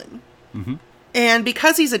to Helen. Mm-hmm. And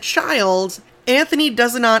because he's a child, Anthony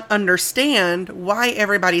does not understand why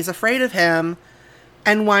everybody's afraid of him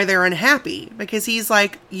and why they're unhappy. Because he's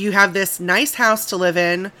like, you have this nice house to live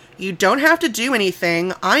in. You don't have to do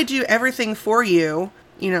anything. I do everything for you.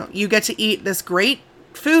 You know, you get to eat this great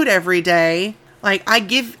food every day. Like, I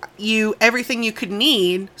give you everything you could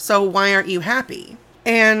need, so why aren't you happy?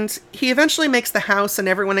 And he eventually makes the house and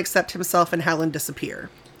everyone except himself and Helen disappear.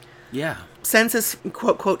 Yeah. Sends his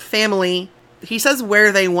quote-quote family. He says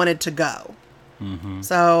where they wanted to go. Mm-hmm.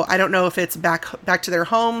 So I don't know if it's back to their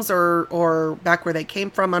homes or back where they came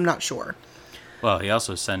from. I'm not sure. Well, he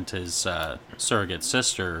also sent his surrogate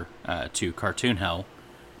sister to Cartoon Hell,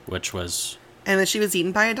 which was... And then she was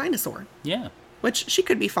eaten by a dinosaur. Yeah. Which she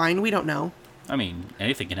could be fine. We don't know. I mean,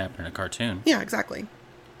 anything can happen in a cartoon. Yeah, exactly.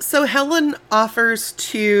 So Helen offers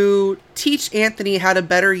to teach Anthony how to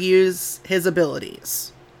better use his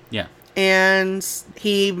abilities. Yeah. And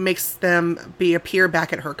he makes them appear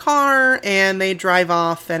back at her car, and they drive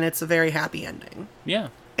off, and it's a very happy ending. Yeah.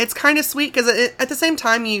 It's kind of sweet, because at the same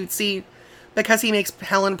time, you see, because he makes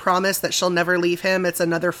Helen promise that she'll never leave him, it's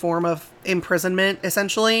another form of imprisonment,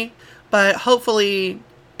 essentially. But hopefully,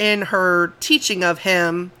 in her teaching of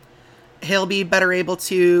him, he'll be better able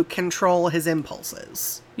to control his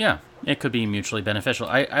impulses. Yeah, it could be mutually beneficial.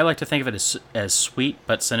 I like to think of it as sweet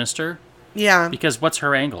but sinister. Yeah. Because what's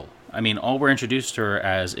her angle? I mean, all we're introduced to her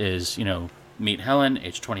as is, meet Helen,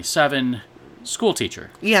 age 27, school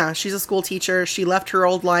teacher. Yeah, she's a school teacher. She left her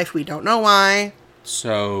old life. We don't know why.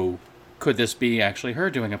 So, could this be actually her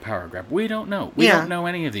doing a power grab? We don't know. We don't know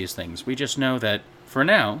any of these things. We just know that, for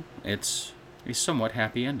now, it's a somewhat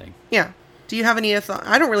happy ending. Yeah. Do you have any thoughts?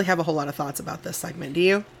 I don't really have a whole lot of thoughts about this segment. Do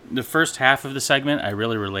you? The first half of the segment, I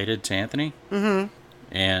really related to Anthony. Mm-hmm.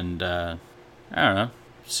 And, I don't know.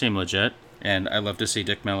 Seemed legit. And I love to see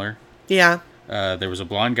Dick Miller. Yeah. There was a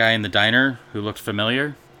blonde guy in the diner who looked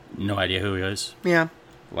familiar. No idea who he is. Yeah.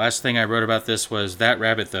 Last thing I wrote about this was, that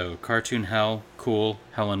rabbit, though. Cartoon hell, cool.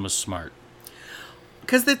 Helen was smart.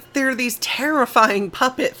 Because they're these terrifying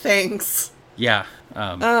puppet things. Yeah.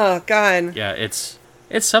 Oh, God. Yeah, it's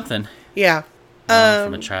something. Yeah.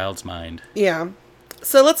 From a child's mind. Yeah.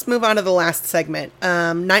 So let's move on to the last segment.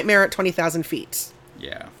 Nightmare at 20,000 Feet.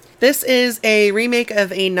 Yeah. This is a remake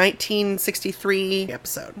of a 1963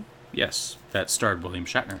 episode. Yes, that starred William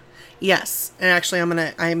Shatner. Yes, and actually,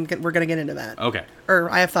 we're gonna get into that. Okay.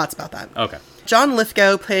 Or I have thoughts about that. Okay. John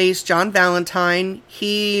Lithgow plays John Valentine.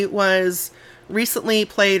 He was recently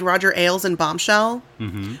played Roger Ailes in Bombshell,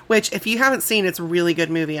 which, if you haven't seen, it's a really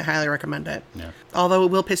good movie. I highly recommend it. Yeah. Although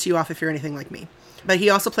it will piss you off if you're anything like me. But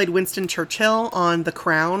he also played Winston Churchill on The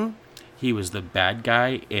Crown. He was the bad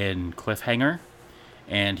guy in Cliffhanger.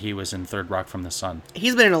 And he was in Third Rock from the Sun.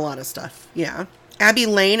 He's been in a lot of stuff, yeah. Abby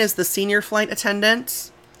Lane is the senior flight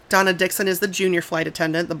attendant. Donna Dixon is the junior flight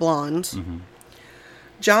attendant, the blonde. Mm-hmm.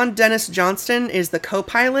 John Dennis Johnston is the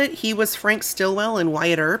co-pilot. He was Frank Stillwell in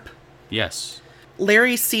Wyatt Earp. Yes.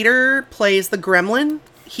 Larry Cedar plays the gremlin.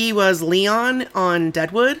 He was Leon on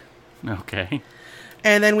Deadwood. Okay.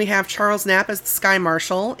 And then we have Charles Knapp as the Sky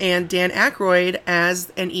Marshal and Dan Aykroyd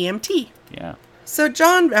as an EMT. Yeah. So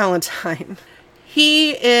John Valentine...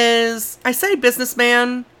 He is, I say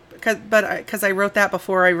businessman, because I wrote that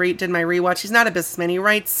before I did my rewatch. He's not a businessman. He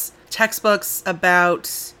writes textbooks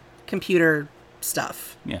about computer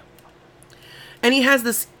stuff. Yeah. And he has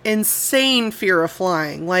this insane fear of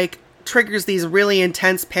flying. Like, triggers these really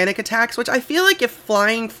intense panic attacks, which I feel like if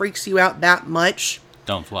flying freaks you out that much,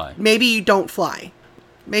 don't fly. Maybe you don't fly.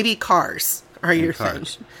 Maybe cars are your thing.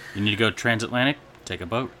 You need to go transatlantic, take a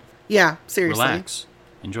boat. Yeah, seriously. Relax.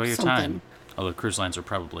 Enjoy your time. Although cruise lines are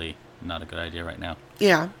probably not a good idea right now.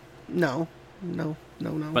 Yeah. No.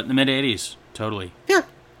 But in the mid-'80s, totally. Yeah.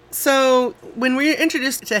 So when we're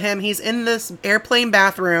introduced to him, he's in this airplane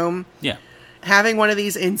bathroom. Yeah. Having one of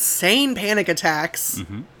these insane panic attacks.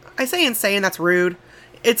 Mm-hmm. I say insane, that's rude.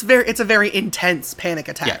 It's a very intense panic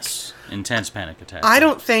attack. Yes. Intense panic attack. I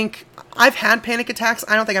don't think I've had panic attacks.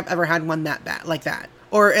 I don't think I've ever had one that bad, like that.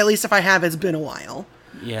 Or at least if I have, it's been a while.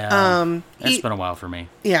 Yeah. It's been a while for me.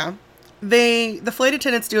 Yeah. The flight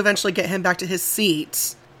attendants do eventually get him back to his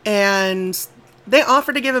seat, and they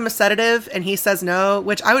offer to give him a sedative, and he says no,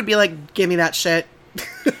 which I would be like, give me that shit.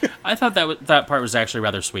 I thought that part was actually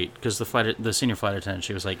rather sweet, because the senior flight attendant,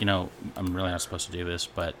 she was like, I'm really not supposed to do this,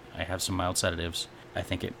 but I have some mild sedatives. I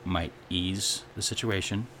think it might ease the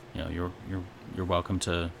situation. You're welcome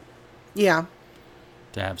to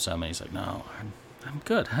have some. And he's like, no, I'm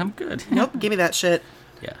good. Nope, give me that shit.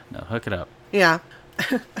 Yeah, no, hook it up. Yeah.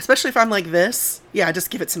 Especially if I'm like this. Yeah, just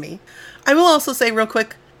give it to me. I will also say real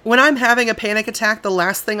quick, when I'm having a panic attack, the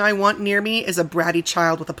last thing I want near me is a bratty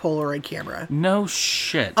child with a Polaroid camera. No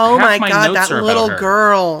shit. Oh my God, that little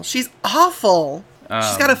girl. She's awful.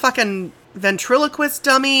 She's got a fucking ventriloquist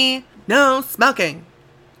dummy. No smoking.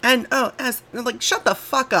 And, shut the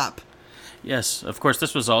fuck up. Yes, of course,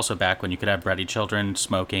 this was also back when you could have bratty children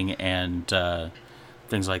smoking and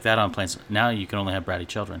things like that on planes. Now you can only have bratty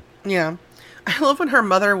children. Yeah. I love when her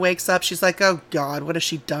mother wakes up, she's like, oh God, what has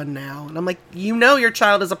she done now? And I'm like, your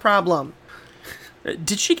child is a problem.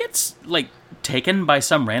 Did she get, taken by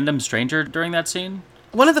some random stranger during that scene?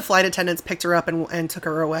 One of the flight attendants picked her up and took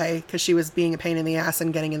her away because she was being a pain in the ass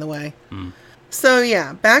and getting in the way. Mm. So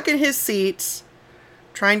yeah, back in his seat,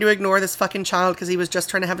 trying to ignore this fucking child because he was just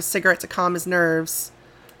trying to have a cigarette to calm his nerves.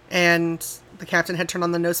 And the captain had turned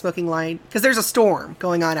on the no smoking light because there's a storm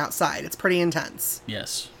going on outside. It's pretty intense.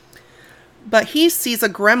 Yes. But he sees a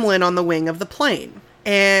gremlin on the wing of the plane.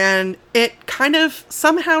 And it kind of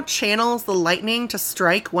somehow channels the lightning to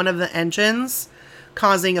strike one of the engines,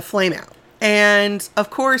 causing a flame out. And of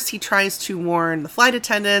course, he tries to warn the flight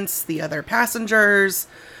attendants, the other passengers,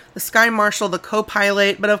 the sky marshal, the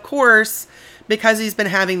co-pilot. But of course, because he's been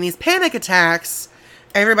having these panic attacks,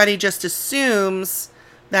 everybody just assumes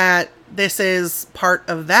that this is part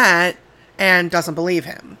of that and doesn't believe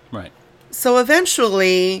him. Right. So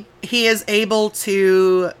eventually, he is able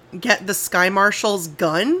to get the sky marshal's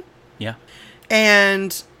gun. Yeah.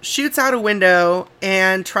 And shoots out a window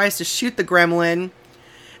and tries to shoot the gremlin.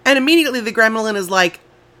 And immediately the gremlin is like,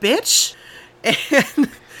 bitch. And,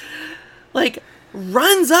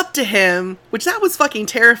 runs up to him, which that was fucking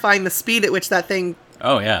terrifying, the speed at which that thing...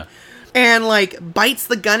 Oh, yeah. And, bites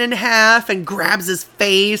the gun in half and grabs his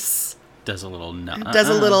face. Does a little...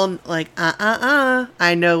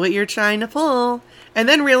 I know what you're trying to pull. And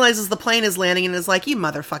then realizes the plane is landing and is like, you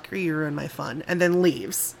motherfucker, you ruined my fun. And then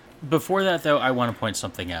leaves. Before that, though, I want to point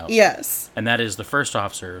something out. Yes. And that is the first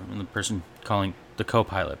officer, and the person calling the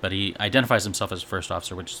co-pilot. But he identifies himself as first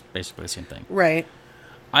officer, which is basically the same thing. Right.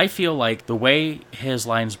 I feel like the way his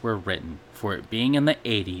lines were written, for it being in the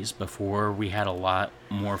 80s, before we had a lot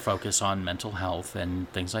more focus on mental health and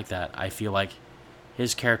things like that, I feel like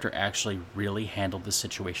his character actually really handled the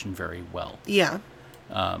situation very well. Yeah.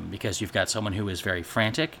 Because you've got someone who is very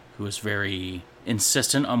frantic, who is very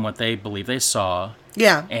insistent on what they believe they saw.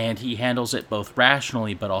 Yeah. And he handles it both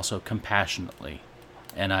rationally but also compassionately.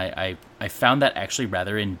 And I found that actually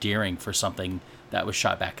rather endearing for something that was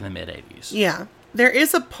shot back in the mid-80s. Yeah. There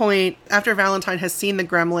is a point after Valentine has seen the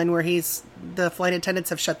gremlin where the flight attendants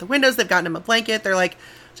have shut the windows, they've gotten him a blanket, they're like,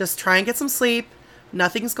 just try and get some sleep,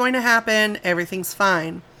 nothing's going to happen, everything's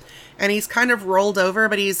fine. And he's kind of rolled over,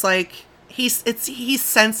 but he's like, he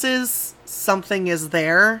senses something is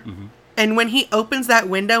there. Mm-hmm. And when he opens that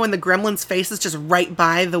window and the gremlin's face is just right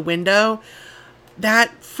by the window,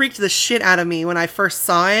 that freaked the shit out of me when I first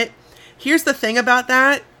saw it. Here's the thing about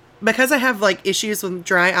that. Because I have issues with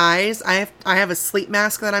dry eyes, I have a sleep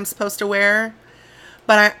mask that I'm supposed to wear.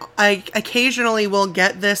 But I occasionally will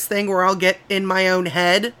get this thing where I'll get in my own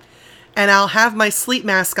head and I'll have my sleep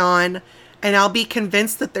mask on and I'll be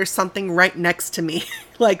convinced that there's something right next to me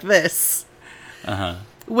like this. Uh-huh.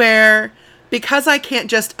 Where because I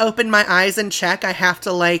can't just open my eyes and check, I have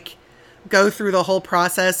to go through the whole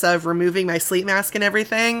process of removing my sleep mask and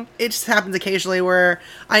everything. It just happens occasionally where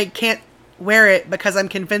I can't wear it because I'm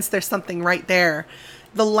convinced there's something right there.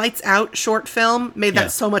 The Lights Out short film made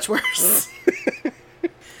that so much worse.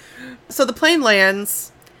 So the plane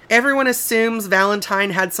lands Everyone assumes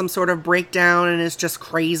Valentine had some sort of breakdown and is just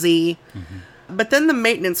crazy. But then the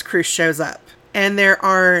maintenance crew shows up, and there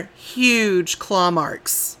are huge claw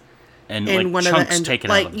marks And in like one of chunks the taken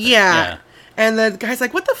like out of it. yeah. And the guy's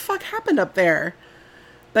like, "What the fuck happened up there?"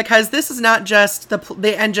 Because this is not just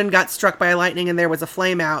the engine got struck by lightning and there was a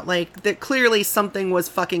flame out. Like, that clearly something was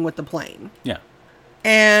fucking with the plane. Yeah.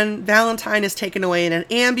 And Valentine is taken away in an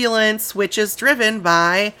ambulance, which is driven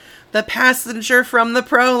by the passenger from the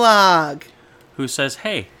prologue. Who says,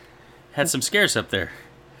 hey, had some scares up there.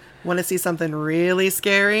 Want to see something really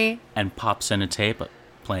scary? And pops in a tape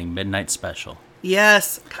playing Midnight Special.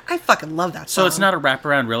 Yes. I fucking love that song. So it's not a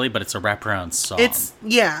wraparound really, but it's a wraparound song. It's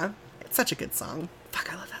such a good song.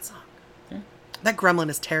 Fuck, I love that song. Yeah. That gremlin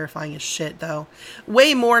is terrifying as shit, though.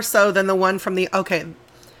 Way more so than the one from the... Okay.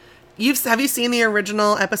 Have you seen the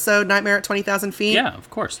original episode, Nightmare at 20,000 Feet? Yeah, of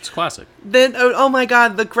course. It's classic. Then, oh my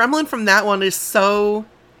god, the gremlin from that one is so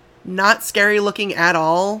not scary looking at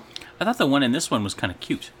all. I thought the one in this one was kind of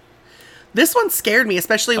cute. This one scared me,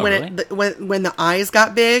 especially really? when the eyes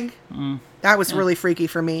got big. That was really freaky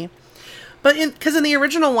for me. But because in the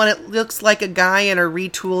original one, it looks like a guy in a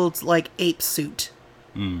retooled like ape suit.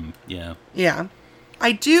 Yeah. Yeah.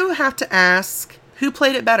 I do have to ask, who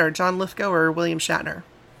played it better, John Lithgow or William Shatner?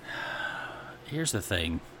 Here's the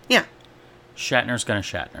thing. Yeah. Shatner's gonna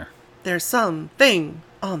Shatner. There's something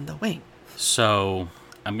on the wing. So,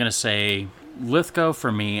 I'm gonna say Lithgow,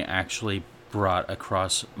 for me, actually brought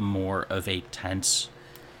across more of a tense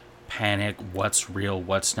panic. What's real?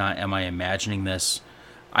 What's not? Am I imagining this?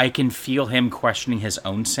 I can feel him questioning his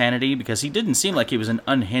own sanity because he didn't seem like he was an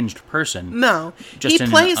unhinged person. No, Just he in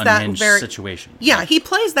plays an that unhinged very situation. Yeah, he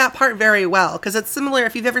plays that part very well because it's similar.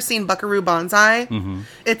 If you've ever seen Buckaroo Banzai,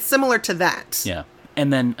 it's similar to that. Yeah.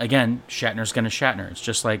 And then again, Shatner's gonna Shatner. It's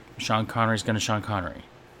just like Sean Connery's gonna Sean Connery.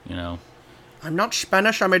 You know, I'm not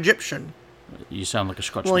Spanish. I'm Egyptian. you sound like a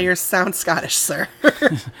Scotsman. Well, you sound Scottish, sir.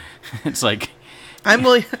 It's like I'm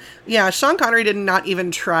William. Yeah, Sean Connery did not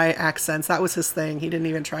even try accents. That was his thing. He didn't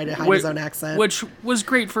even try to hide his own accent. Which was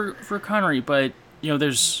great for Connery, but you know,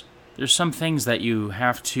 there's some things that you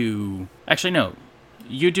have to actually no.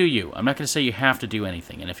 You do you. I'm not going to say you have to do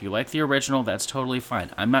anything. And if you like the original, that's totally fine.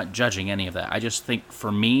 I'm not judging any of that. I just think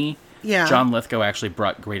for me, John Lithgow actually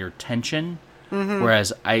brought greater tension.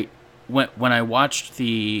 Whereas when I watched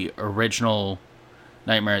the original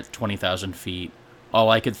Nightmare at 20,000 Feet, all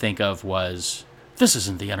I could think of was, this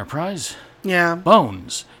isn't the Enterprise. Yeah.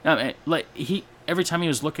 Bones. Every time he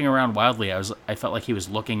was looking around wildly, I felt like he was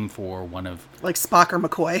looking for one of... Like Spock or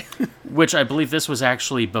McCoy. Which I believe this was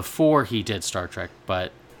actually before he did Star Trek,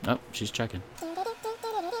 but... Oh, she's checking.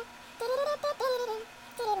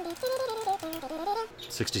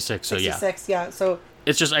 66, so yeah. 66, yeah. So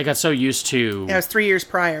It's just, I got so used to... yeah, it was 3 years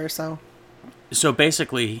prior, so... So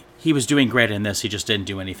basically, he was doing great in this, he just didn't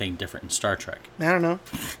do anything different in Star Trek. I don't know.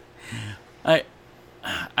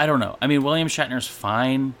 I don't know. I mean, William Shatner's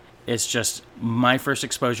fine. It's just my first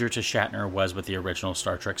exposure to Shatner was with the original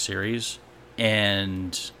Star Trek series,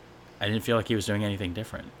 and I didn't feel like he was doing anything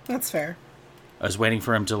different. That's fair. I was waiting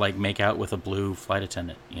for him to like make out with a blue flight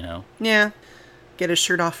attendant, you know? Yeah. Get his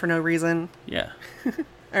shirt off for no reason. Yeah.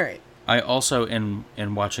 All right. I also, in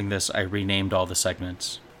watching this, I renamed all the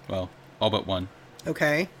segments. Well, all but one.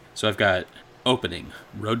 Okay. So I've got Opening,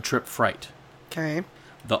 Road Trip Fright, Okay.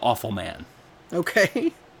 The Awful Man,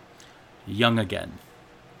 Okay. Young Again,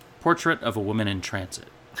 Portrait of a Woman in Transit.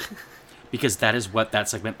 Because that is what that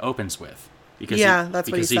segment opens with. Because that's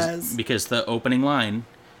what he says. Because the opening line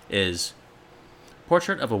is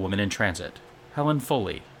Portrait of a Woman in Transit, Helen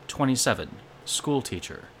Foley, 27, school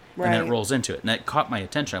teacher. Right. And then it rolls into it. And that caught my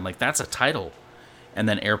attention. I'm like, that's a title. And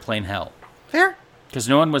then Airplane Hell. Fair. Because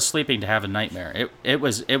no one was sleeping to have a nightmare. It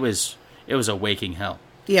was a waking hell.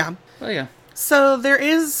 Yeah. Oh yeah. So there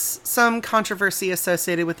is some controversy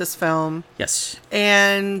associated with this film. Yes.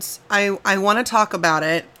 And I want to talk about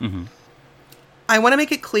it. Mm-hmm. I want to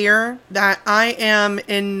make it clear that I am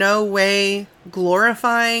in no way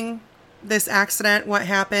glorifying this accident, what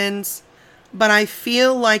happened, but I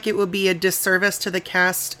feel like it would be a disservice to the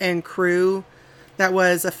cast and crew that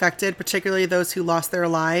was affected, particularly those who lost their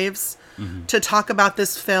lives, to talk about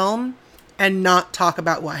this film and not talk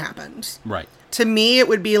about what happened. Right. To me, it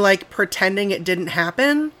would be like pretending it didn't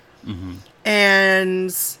happen. Mm-hmm.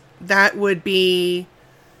 And that would be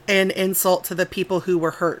an insult to the people who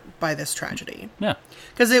were hurt by this tragedy. Yeah.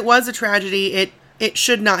 Because it was a tragedy. It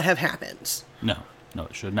should not have happened. No,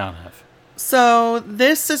 it should not have. So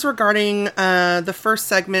this is regarding the first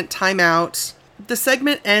segment, Time Out. The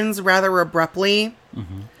segment ends rather abruptly.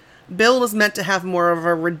 Mm-hmm. Bill was meant to have more of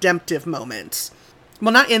a redemptive moment.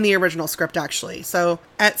 Well, not in the original script, actually. So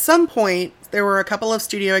at some point, there were a couple of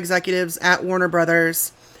studio executives at Warner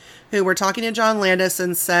Brothers who were talking to John Landis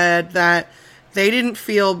and said that they didn't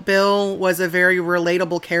feel Bill was a very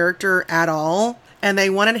relatable character at all, and they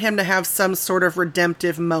wanted him to have some sort of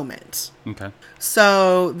redemptive moment. Okay.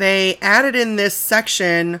 So they added in this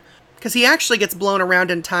section, because he actually gets blown around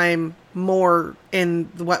in time more in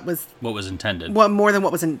what was intended. More than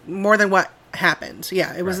what happened.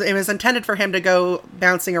 Yeah, it was intended for him to go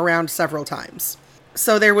bouncing around several times.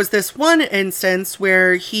 So there was this one instance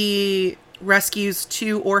where he rescues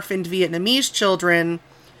 2 orphaned Vietnamese children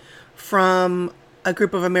from a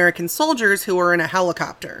group of American soldiers who were in a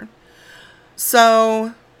helicopter.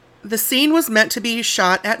 So the scene was meant to be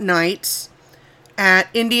shot at night at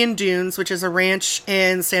Indian Dunes, which is a ranch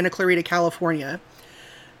in Santa Clarita, California.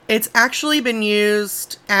 It's actually been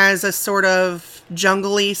used as a sort of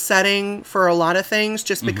jungle-y setting for a lot of things,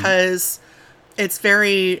 just because it's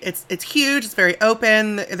huge, it's very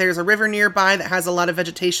open. There's a river nearby that has a lot of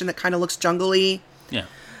vegetation that kind of looks jungle-y. Yeah.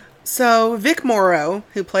 So Vic Morrow,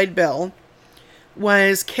 who played Bill,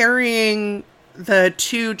 was carrying the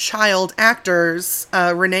 2 child actors,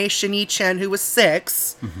 Renee Shani Chen, who was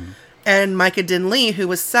 6, and Micah Din Lee, who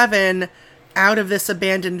was 7, out of this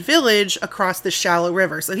abandoned village across the shallow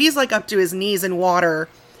river. So he's like up to his knees in water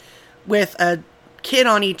with a kid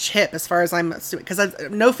on each hip, as far as I'm assuming, because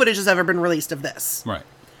no footage has ever been released of this. Right.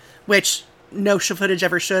 Which no footage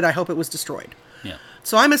ever should. I hope it was destroyed. Yeah.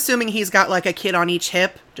 So I'm assuming he's got like a kid on each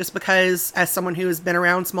hip, just because, as someone who has been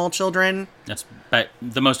around small children, that's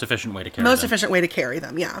the most efficient way to carry them. Most efficient way to carry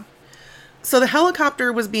them, yeah. So the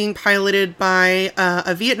helicopter was being piloted by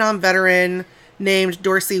a Vietnam veteran named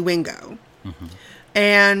Dorsey Wingo.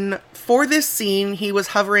 And for this scene, he was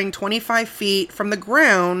hovering 25 feet from the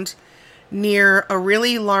ground near a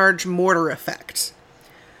really large mortar effect.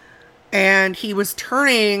 And he was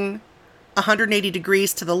turning 180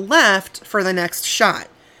 degrees to the left for the next shot.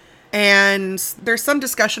 And there's some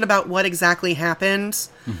discussion about what exactly happened.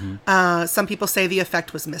 Some people say the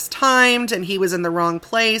effect was mistimed and he was in the wrong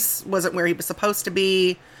place, wasn't where he was supposed to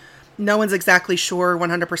be. No one's exactly sure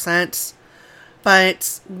 100%.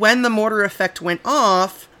 But when the mortar effect went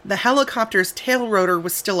off, the helicopter's tail rotor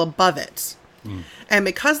was still above it. And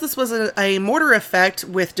because this was a mortar effect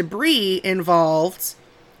with debris involved,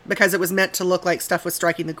 because it was meant to look like stuff was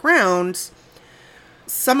striking the ground,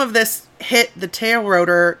 some of this hit the tail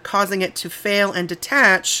rotor, causing it to fail and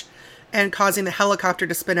detach, and causing the helicopter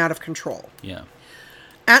to spin out of control. Yeah.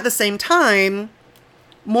 At the same time,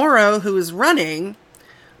 Morrow, who is running,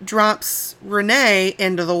 drops Renee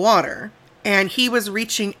into the water. And he was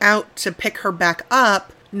reaching out to pick her back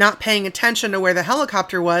up, not paying attention to where the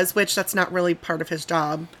helicopter was, which that's not really part of his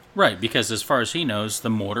job. Right, because as far as he knows, the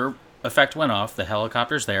mortar effect went off, the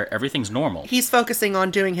helicopter's there, everything's normal. He's focusing on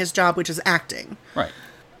doing his job, which is acting. Right.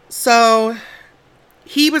 So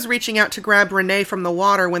he was reaching out to grab Renee from the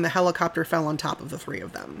water when the helicopter fell on top of the 3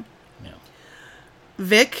 of them. Yeah.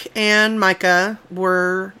 Vic and Micah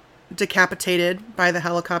were decapitated by the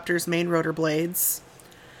helicopter's main rotor blades.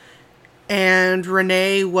 And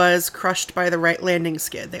Renee was crushed by the right landing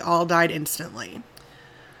skid. They all died instantly.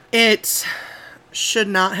 It should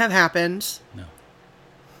not have happened. No.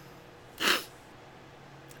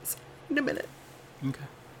 In a minute. Okay.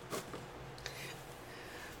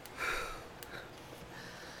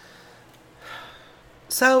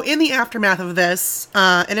 So, in the aftermath of this,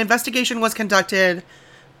 an investigation was conducted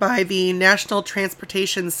by the National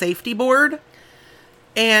Transportation Safety Board,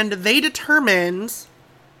 and they determined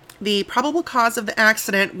the probable cause of the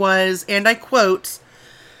accident was, and I quote,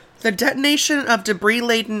 the detonation of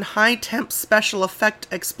debris-laden high-temp special effect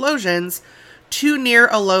explosions too near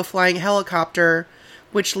a low-flying helicopter,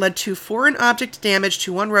 which led to foreign object damage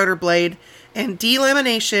to one rotor blade and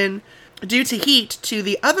delamination due to heat to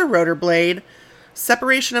the other rotor blade,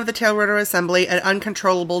 separation of the tail rotor assembly, and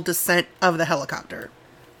uncontrollable descent of the helicopter.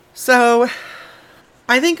 So,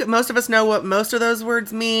 I think most of us know what most of those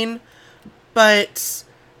words mean, but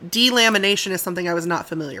delamination is something I was not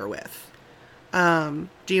familiar with.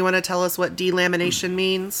 Do you want to tell us what delamination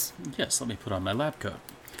means? Yes, let me put on my lab coat.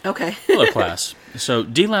 Okay. Hello, class. So,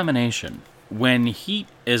 delamination, when heat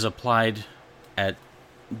is applied at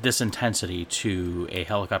this intensity to a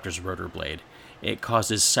helicopter's rotor blade, it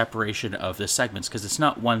causes separation of the segments, because it's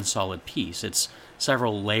not one solid piece. It's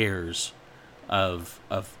several layers of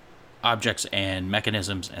objects and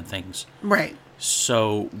mechanisms and things. Right.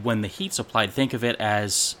 So when the heat's applied, think of it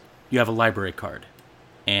as you have a library card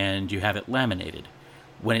and you have it laminated.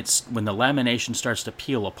 When the lamination starts to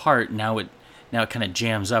peel apart, now it kind of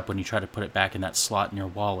jams up when you try to put it back in that slot in your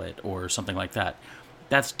wallet or something like that.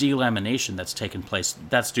 that's delamination that's taken place.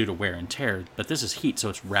 That's due to wear and tear, but this is heat, so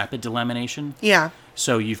it's rapid delamination. Yeah.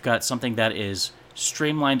 So you've got something that is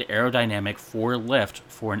streamlined aerodynamic for lift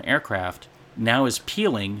for an aircraft now is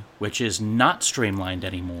peeling, which is not streamlined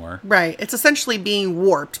anymore. Right. It's essentially being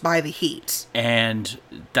warped by the heat. And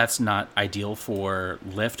that's not ideal for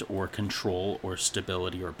lift or control or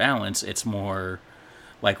stability or balance. It's more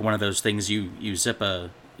like one of those things you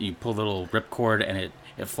pull the little ripcord and it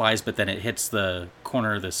flies, but then it hits the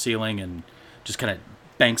corner of the ceiling and just kind of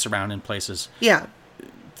banks around in places. Yeah.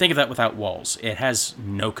 Think of that without walls. It has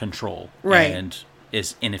no control. Right. And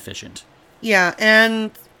is inefficient. Yeah,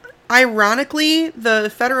 and ironically,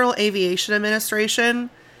 the Federal Aviation Administration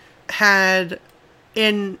had,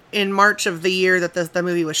 in March of the year that the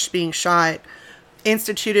movie was being shot,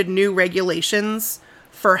 instituted new regulations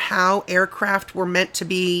for how aircraft were meant to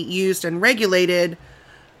be used and regulated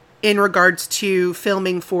in regards to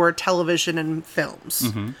filming for television and films.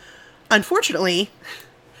 Mm-hmm. Unfortunately,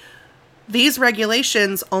 these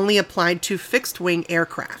regulations only applied to fixed-wing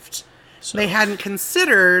aircraft. So they hadn't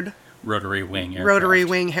considered rotary wing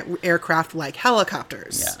aircraft like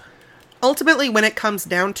helicopters. Yeah. Ultimately, when it comes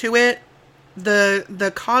down to it,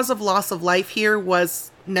 the cause of loss of life here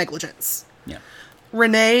was negligence. Yeah.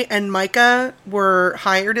 Renee and Micah were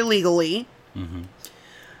hired illegally. Mm-hmm.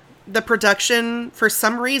 The production, for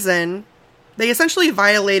some reason, they essentially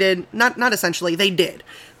violated, not essentially, they did.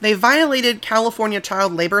 They violated California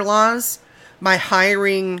child labor laws by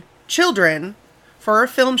hiring children for a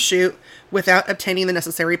film shoot without obtaining the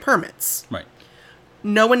necessary permits. Right.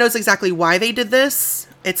 No one knows exactly why they did this.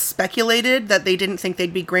 It's speculated that they didn't think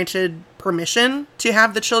they'd be granted permission to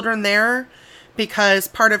have the children there because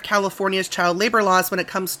part of California's child labor laws when it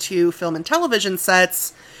comes to film and television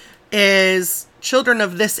sets is children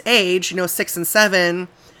of this age, 6 and 7,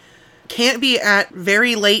 can't be at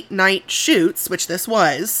very late night shoots, which this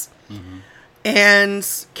was, mm-hmm.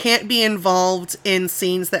 and can't be involved in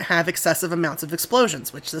scenes that have excessive amounts of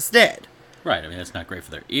explosions, which this did. Right. I mean, it's not great for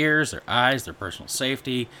their ears, their eyes, their personal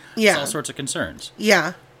safety. Yeah. It's all sorts of concerns.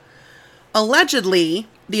 Yeah. Allegedly,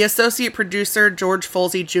 the associate producer, George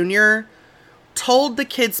Folsey Jr., told the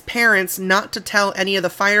kids' parents not to tell any of the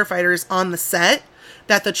firefighters on the set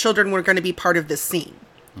that the children were going to be part of this scene.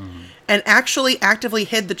 Mm-hmm. And actually actively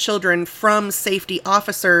hid the children from safety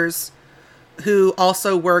officers who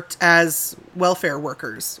also worked as welfare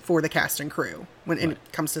workers for the cast and crew when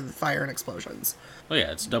it comes to the fire and explosions. Well,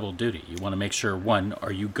 yeah, it's double duty. You want to make sure, one,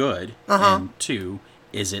 are you good? Uh-huh. And two,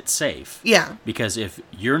 is it safe? Yeah. Because if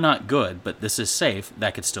you're not good, but this is safe,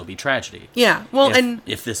 that could still be tragedy. Yeah. Well,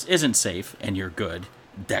 if this isn't safe and you're good,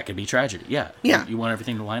 that could be tragedy. Yeah. Yeah. You want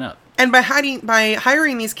everything to line up. And by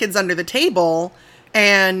hiring these kids under the table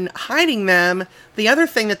and hiding them, the other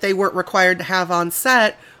thing that they weren't required to have on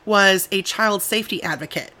set was a child safety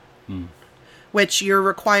advocate. Which you're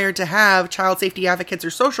required to have child safety advocates or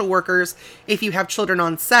social workers. If you have children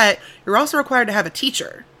on set, you're also required to have a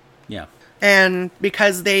teacher. Yeah. And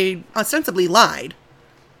because they ostensibly lied,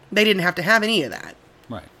 they didn't have to have any of that.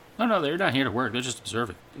 Right. No, they're not here to work. They're just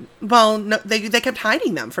observing. Well, no, they kept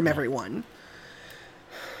hiding them from everyone.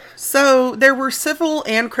 So there were civil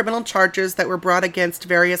and criminal charges that were brought against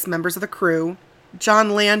various members of the crew.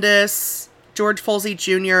 John Landis, George Folsey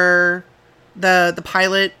Jr., the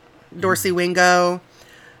pilot, Dorsey Wingo,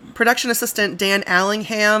 production assistant Dan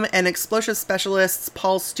Allingham, and explosive specialists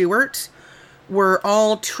Paul Stewart were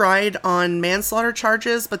all tried on manslaughter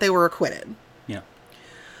charges, but they were acquitted. Yeah.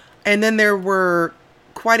 And then there were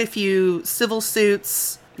quite a few civil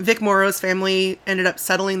suits. Vic Morrow's family ended up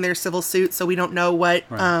settling their civil suit, so we don't know what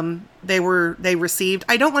they received.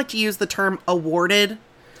 I don't like to use the term awarded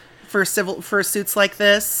for suits like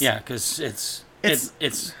this. Yeah, because it's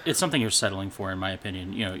something you're settling for, in my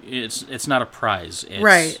opinion. It's not a prize.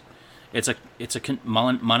 It's a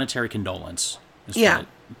monetary condolence. Is what it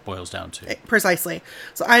boils down to. Precisely.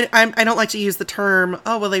 So I don't like to use the term,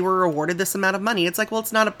 oh, well, they were awarded this amount of money. It's like, well,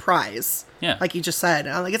 it's not a prize. Yeah. Like you just said.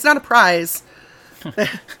 I'm like, it's not a prize.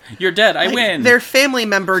 You're dead. I win. Their family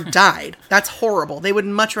member died. That's horrible. They would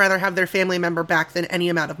much rather have their family member back than any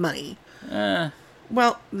amount of money.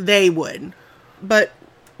 Well, they would. But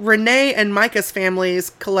Renee and Micah's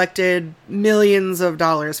families collected millions of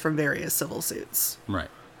dollars from various civil suits. Right.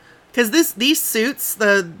 Because these suits,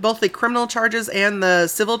 both the criminal charges and the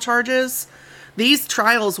civil charges, these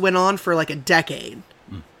trials went on for like a decade.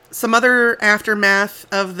 Some other aftermath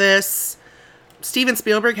of this, Steven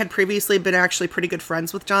Spielberg had previously been actually pretty good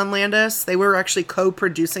friends with John Landis. They were actually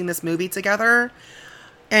co-producing this movie together.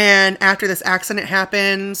 And after this accident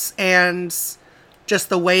happened and just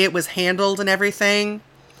the way it was handled and everything,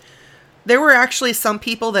 There were actually some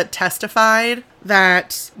people that testified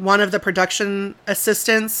that one of the production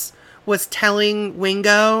assistants was telling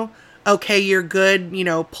Wingo, okay, you're good,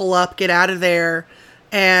 pull up, get out of there.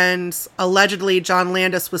 And allegedly John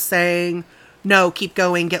Landis was saying, no, keep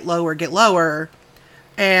going, get lower,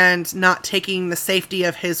 and not taking the safety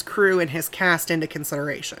of his crew and his cast into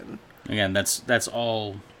consideration. Again, that's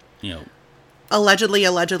all, Allegedly.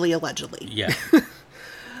 Yeah.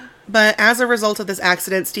 But as a result of this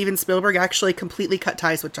accident, Steven Spielberg actually completely cut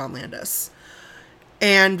ties with John Landis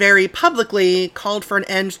and very publicly called for an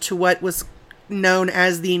end to what was known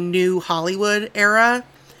as the New Hollywood era.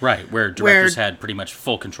 Right, where directors had pretty much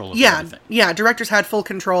full control of everything. Yeah, directors had full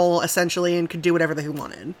control, essentially, and could do whatever they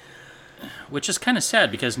wanted. Which is kind of sad,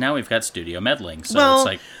 because now we've got studio meddling, so it's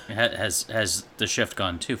like, has the shift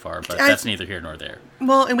gone too far? But that's neither here nor there.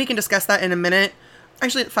 Well, and we can discuss that in a minute.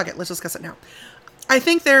 Actually, fuck it, let's discuss it now. I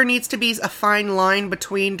think there needs to be a fine line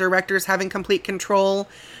between directors having complete control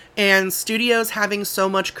and studios having so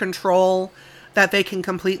much control that they can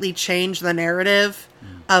completely change the narrative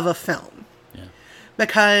of a film. Yeah.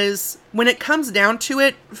 Because when it comes down to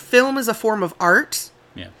it, film is a form of art.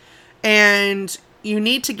 Yeah. And you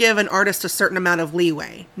need to give an artist a certain amount of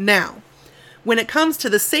leeway. Now, when it comes to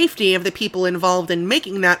the safety of the people involved in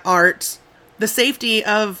making that art, the safety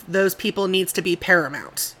of those people needs to be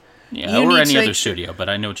paramount. Yeah, or any other studio, but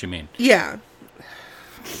I know what you mean. Yeah.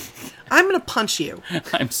 I'm going to punch you.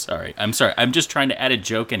 I'm sorry. I'm just trying to add a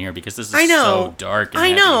joke in here because this is so dark. And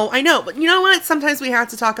I know. But you know what? Sometimes we have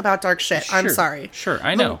to talk about dark shit. Sure, I'm sorry. Sure,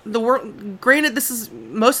 I know. The world. Granted, this is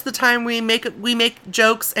most of the time we make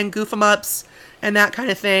jokes and goof 'em ups and that kind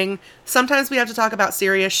of thing. Sometimes we have to talk about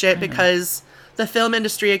serious shit because the film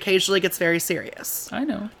industry occasionally gets very serious. I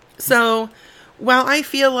know. So, while I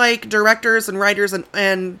feel like directors and writers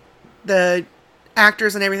and the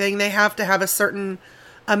actors and everything, they have to have a certain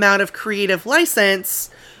amount of creative license,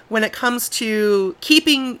 when it comes to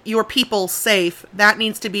keeping your people safe, that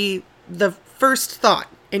needs to be the first thought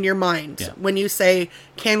in your mind when you say,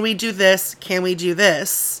 can we do this? Can we do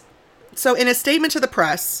this? So in a statement to the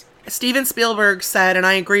press, Steven Spielberg said, and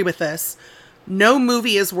I agree with this, no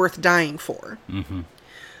movie is worth dying for. Mm-hmm.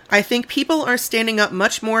 I think people are standing up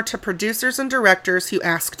much more to producers and directors who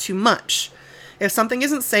ask too much. If something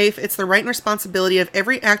isn't safe, it's the right and responsibility of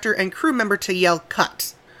every actor and crew member to yell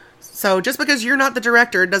cut. So just because you're not the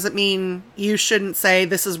director doesn't mean you shouldn't say,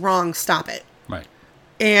 this is wrong, stop it. Right.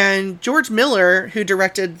 And George Miller, who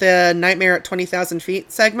directed the Nightmare at 20,000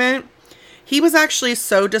 Feet segment, he was actually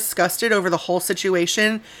so disgusted over the whole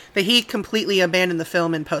situation that he completely abandoned the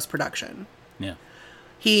film in post-production. Yeah.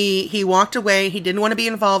 He walked away. He didn't want to be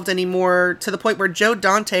involved anymore, to the point where Joe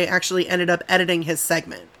Dante actually ended up editing his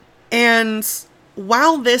segment. And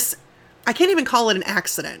while this, I can't even call it an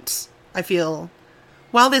accident, I feel,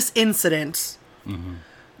 while this incident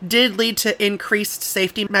did lead to increased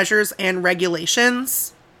safety measures and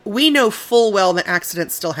regulations, we know full well that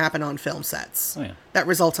accidents still happen on film sets that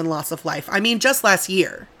result in loss of life. I mean, just last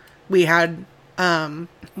year, we had,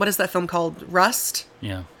 what is that film called? Rust?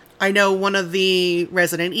 Yeah. I know one of the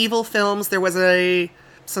Resident Evil films, there was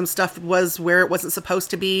some stuff was where it wasn't supposed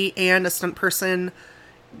to be, and a stunt person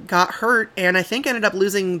got hurt, and I think ended up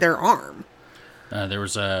losing their arm. There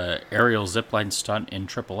was a aerial zipline stunt in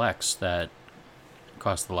Triple X that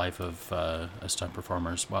cost the life of a stunt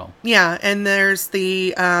performer as well. Yeah, and there's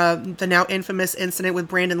the now infamous incident with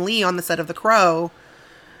Brandon Lee on the set of The Crow.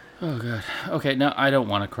 Oh, God. Okay, now I don't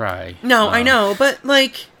want to cry. No, I know, but,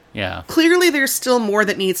 yeah. Clearly there's still more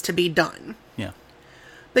that needs to be done. Yeah.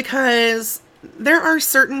 Because there are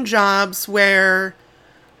certain jobs where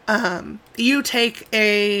you take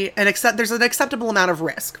there's an acceptable amount of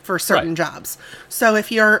risk for certain jobs. So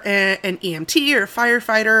if you're an EMT or a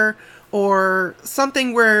firefighter or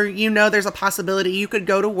something where there's a possibility you could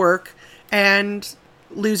go to work and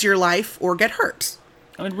lose your life or get hurt.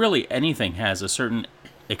 I mean, really, anything has a certain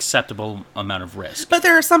acceptable amount of risk. But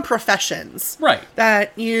there are some professions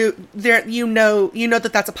that you know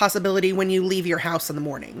that that's a possibility when you leave your house in the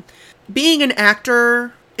morning. Being an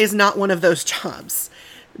actor is not one of those jobs.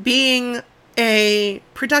 Being a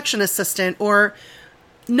production assistant, or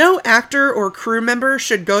no actor or crew member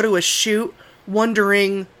should go to a shoot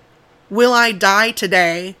wondering, will I die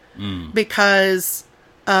today because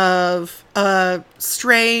of a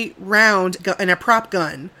stray round in a prop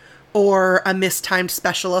gun or a mistimed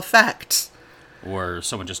special effect, or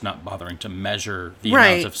someone just not bothering to measure the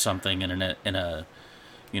amount of something in a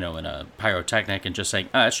pyrotechnic and just saying,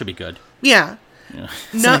 it should be good. Yeah.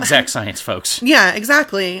 It's an exact science, folks. Yeah,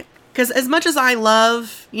 exactly. Because as much as I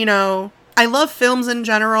love, I love films in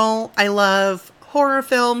general, I love horror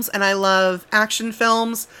films, and I love action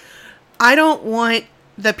films, I don't want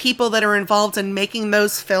the people that are involved in making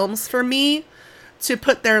those films for me to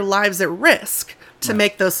put their lives at risk to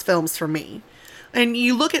make those films for me. And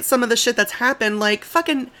you look at some of the shit that's happened, like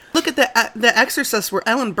fucking look at the Exorcist where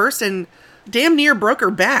Ellen Burstyn damn near broke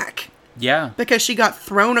her back. Yeah. Because she got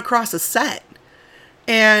thrown across a set.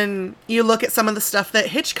 And you look at some of the stuff that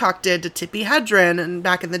Hitchcock did to Tippi Hedren and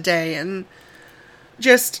back in the day, and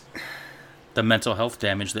just the mental health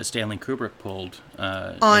damage that Stanley Kubrick pulled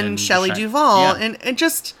on Shelley Duvall, and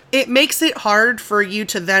it makes it hard for you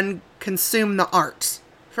to then consume the art.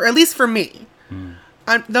 For at least for me,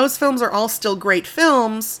 those films are all still great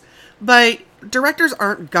films, but directors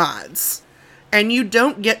aren't gods, and you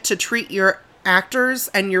don't get to treat your actors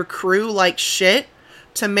and your crew like shit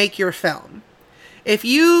to make your film. If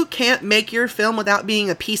you can't make your film without being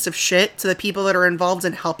a piece of shit to the people that are involved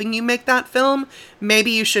in helping you make that film,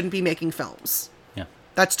 maybe you shouldn't be making films. Yeah.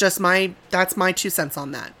 That's my 2 cents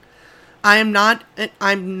on that. I'm not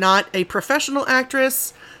a professional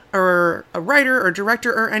actress or a writer or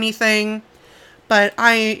director or anything, but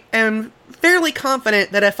I am fairly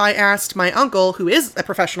confident that if I asked my uncle, who is a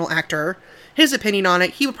professional actor, his opinion on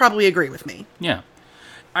it, he would probably agree with me. Yeah.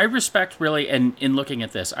 I respect really, and in looking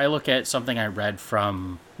at this, I look at something I read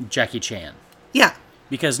from Jackie Chan. Yeah.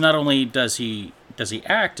 Because not only does he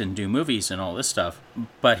act and do movies and all this stuff,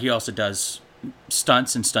 but he also does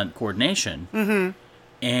stunts and stunt coordination. Mm-hmm.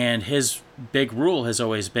 And his big rule has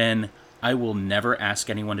always been, I will never ask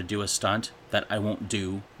anyone to do a stunt that I won't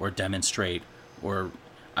do or demonstrate, or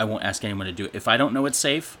I won't ask anyone to do it. If I don't know it's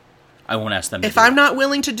safe, I won't ask them to do it. If I'm not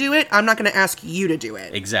willing to do it, I'm not going to ask you to do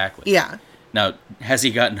it. Exactly. Yeah. Now, has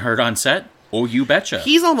he gotten hurt on set? Oh, you betcha.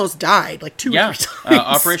 He's almost died, like 2 or 3 times.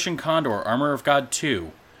 Operation Condor, Armor of God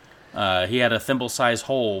 2. He had a thimble-sized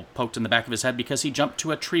hole poked in the back of his head because he jumped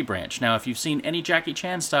to a tree branch. Now, if you've seen any Jackie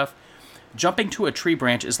Chan stuff, jumping to a tree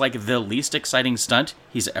branch is like the least exciting stunt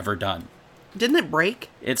he's ever done. Didn't it break?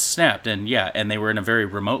 It snapped, and they were in a very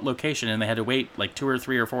remote location, and they had to wait like 2 or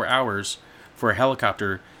 3 or 4 hours for a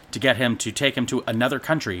helicopter to get him to take him to another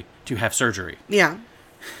country to have surgery. Yeah.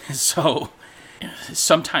 So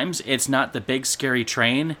sometimes it's not the big scary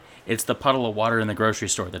train, it's the puddle of water in the grocery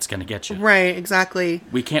store that's going to get you. Right, exactly.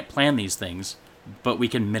 We can't plan these things, but we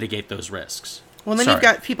can mitigate those risks. Well, then you've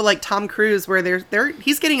got people like Tom Cruise where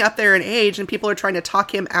he's getting up there in age and people are trying to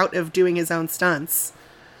talk him out of doing his own stunts.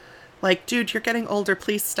 Like, dude, you're getting older,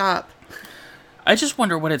 please stop. I just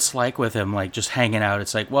wonder what it's like with him, like, just hanging out.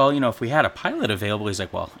 It's like, well, if we had a pilot available, he's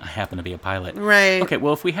like, well, I happen to be a pilot. Right. Okay,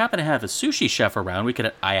 well, if we happen to have a sushi chef around,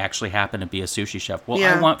 I actually happen to be a sushi chef. Well,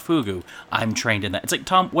 yeah. I want fugu. I'm trained in that. It's like,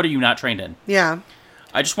 Tom, what are you not trained in? Yeah.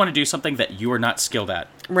 I just want to do something that you are not skilled at.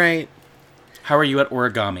 Right. How are you at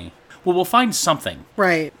origami? Well, we'll find something.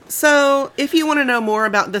 Right. So, if you want to know more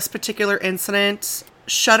about this particular incident,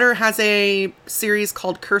 Shudder has a series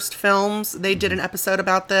called Cursed Films. They did an episode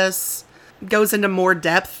about this. Goes into more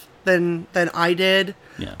depth than I did.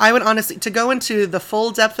 Yeah. I would honestly, to go into the full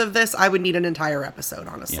depth of this, I would need an entire episode,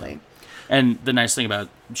 honestly. Yeah. And the nice thing about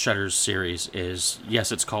Shudder's series is,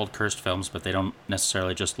 yes, it's called Cursed Films, but they don't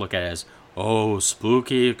necessarily just look at it as, oh,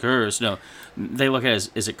 spooky, cursed. No, they look at it as,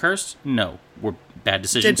 is it cursed? No. Were bad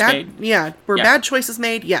decisions made? Yeah. Were bad choices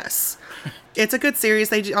made? Yes. It's a good series.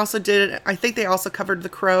 They also I think they also covered The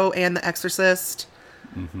Crow and The Exorcist.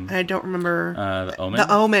 Mm-hmm. And I don't remember. The Omen?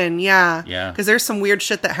 The Omen, yeah. Yeah. Because there's some weird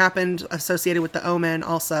shit that happened associated with The Omen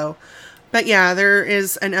also. But yeah, there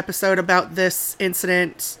is an episode about this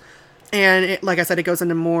incident. And like I said, it goes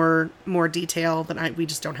into more detail than we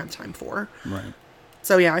just don't have time for. Right.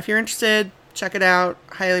 So yeah, if you're interested, check it out.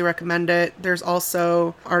 Highly recommend it. There's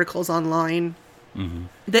also articles online. Mm-hmm.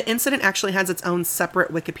 The incident actually has its own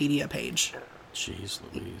separate Wikipedia page. Jeez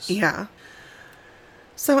Louise. Yeah.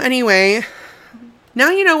 So anyway, now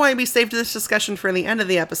you know why we saved this discussion for the end of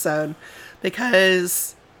the episode.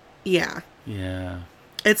 Because, yeah. Yeah.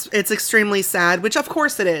 It's extremely sad, which of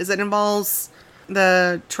course it is. It involves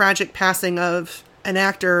the tragic passing of an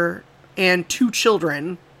actor and 2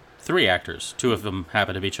 children. 3 actors. 2 of them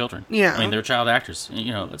happen to be children. Yeah. I mean, they're child actors.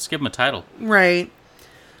 Let's give them a title. Right.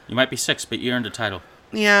 You might be 6, but you earned a title.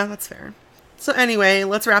 Yeah, that's fair. So anyway,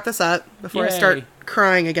 let's wrap this up before I start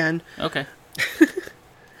crying again. Okay.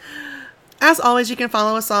 As always, you can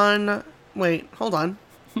follow us on... Wait, hold on.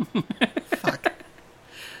 Fuck.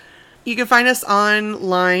 You can find us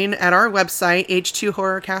online at our website,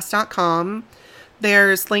 h2horrorcast.com.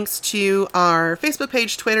 There's links to our Facebook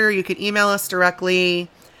page, Twitter. You can email us directly.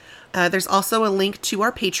 There's also a link to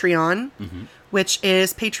our Patreon, which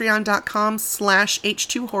is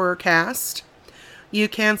patreon.com/h2horrorcast. You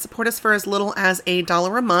can support us for as little as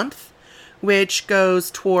 $1 a month, which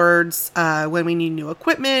goes towards when we need new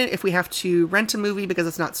equipment, if we have to rent a movie because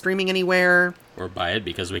it's not streaming anywhere. Or buy it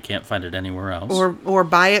because we can't find it anywhere else. Or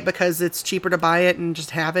buy it because it's cheaper to buy it and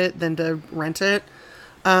just have it than to rent it.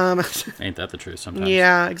 Ain't that the truth sometimes?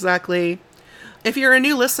 Yeah, exactly. If you're a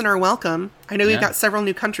new listener, welcome. I know we've got several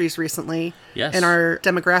new countries recently in our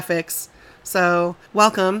demographics. So,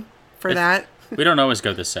 welcome for that. We don't always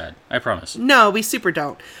go this sad. I promise. No, we super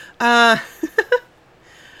don't.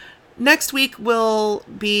 Next week will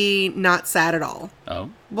be not sad at all. Oh?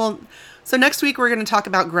 Well, so next week we're going to talk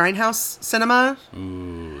about Grindhouse Cinema.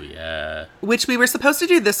 Ooh, yeah. Which we were supposed to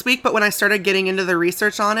do this week, but when I started getting into the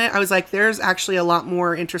research on it, I was like, there's actually a lot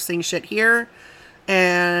more interesting shit here.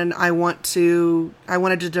 And I wanted to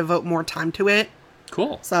devote more time to it.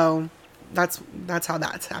 Cool. So that's how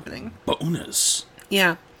that's happening. Bonus.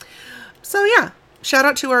 Yeah. So yeah, shout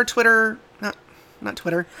out to our Twitter, not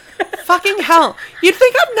Twitter. Fucking hell. You'd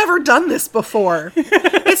think I've never done this before.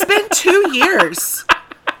 It's been 2 years.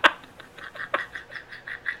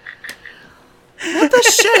 What the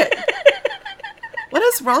shit? What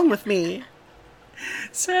is wrong with me?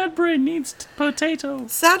 Sad brain needs potato. What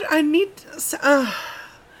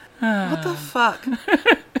the fuck?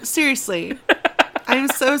 Seriously. I'm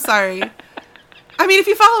so sorry. I mean, if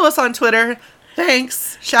you follow us on Twitter,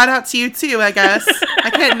 thanks. Shout out to you too, I guess.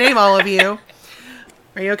 I can't name all of you.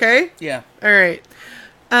 Are you okay? Yeah. All right.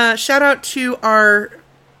 Shout out to our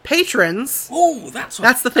patrons. Oh,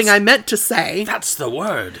 that's the thing I meant to say. That's the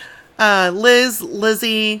word. Liz,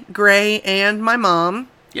 Lizzie, Gray, and my mom.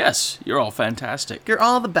 Yes, you're all fantastic. You're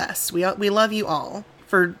all the best. We love you all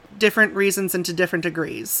for different reasons and to different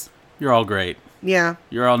degrees. You're all great. Yeah.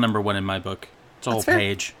 You're all number one in my book. It's a whole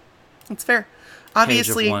page. That's fair.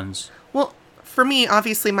 Obviously, page of ones. Well, for me,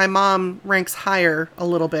 obviously, my mom ranks higher a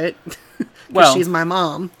little bit. Well, she's my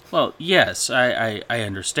mom. Well, yes, I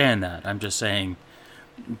understand that. I'm just saying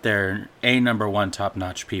they're number one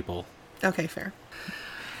top-notch people. Okay, fair.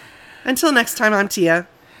 Until next time, I'm Tia.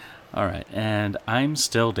 All right, and I'm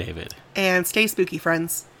still David. And stay spooky,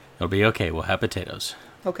 friends. It'll be okay. We'll have potatoes.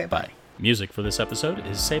 Okay, bye. Music for this episode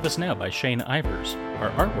is Save Us Now by Shane Ivers.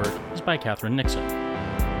 Our artwork is by Catherine Nixon.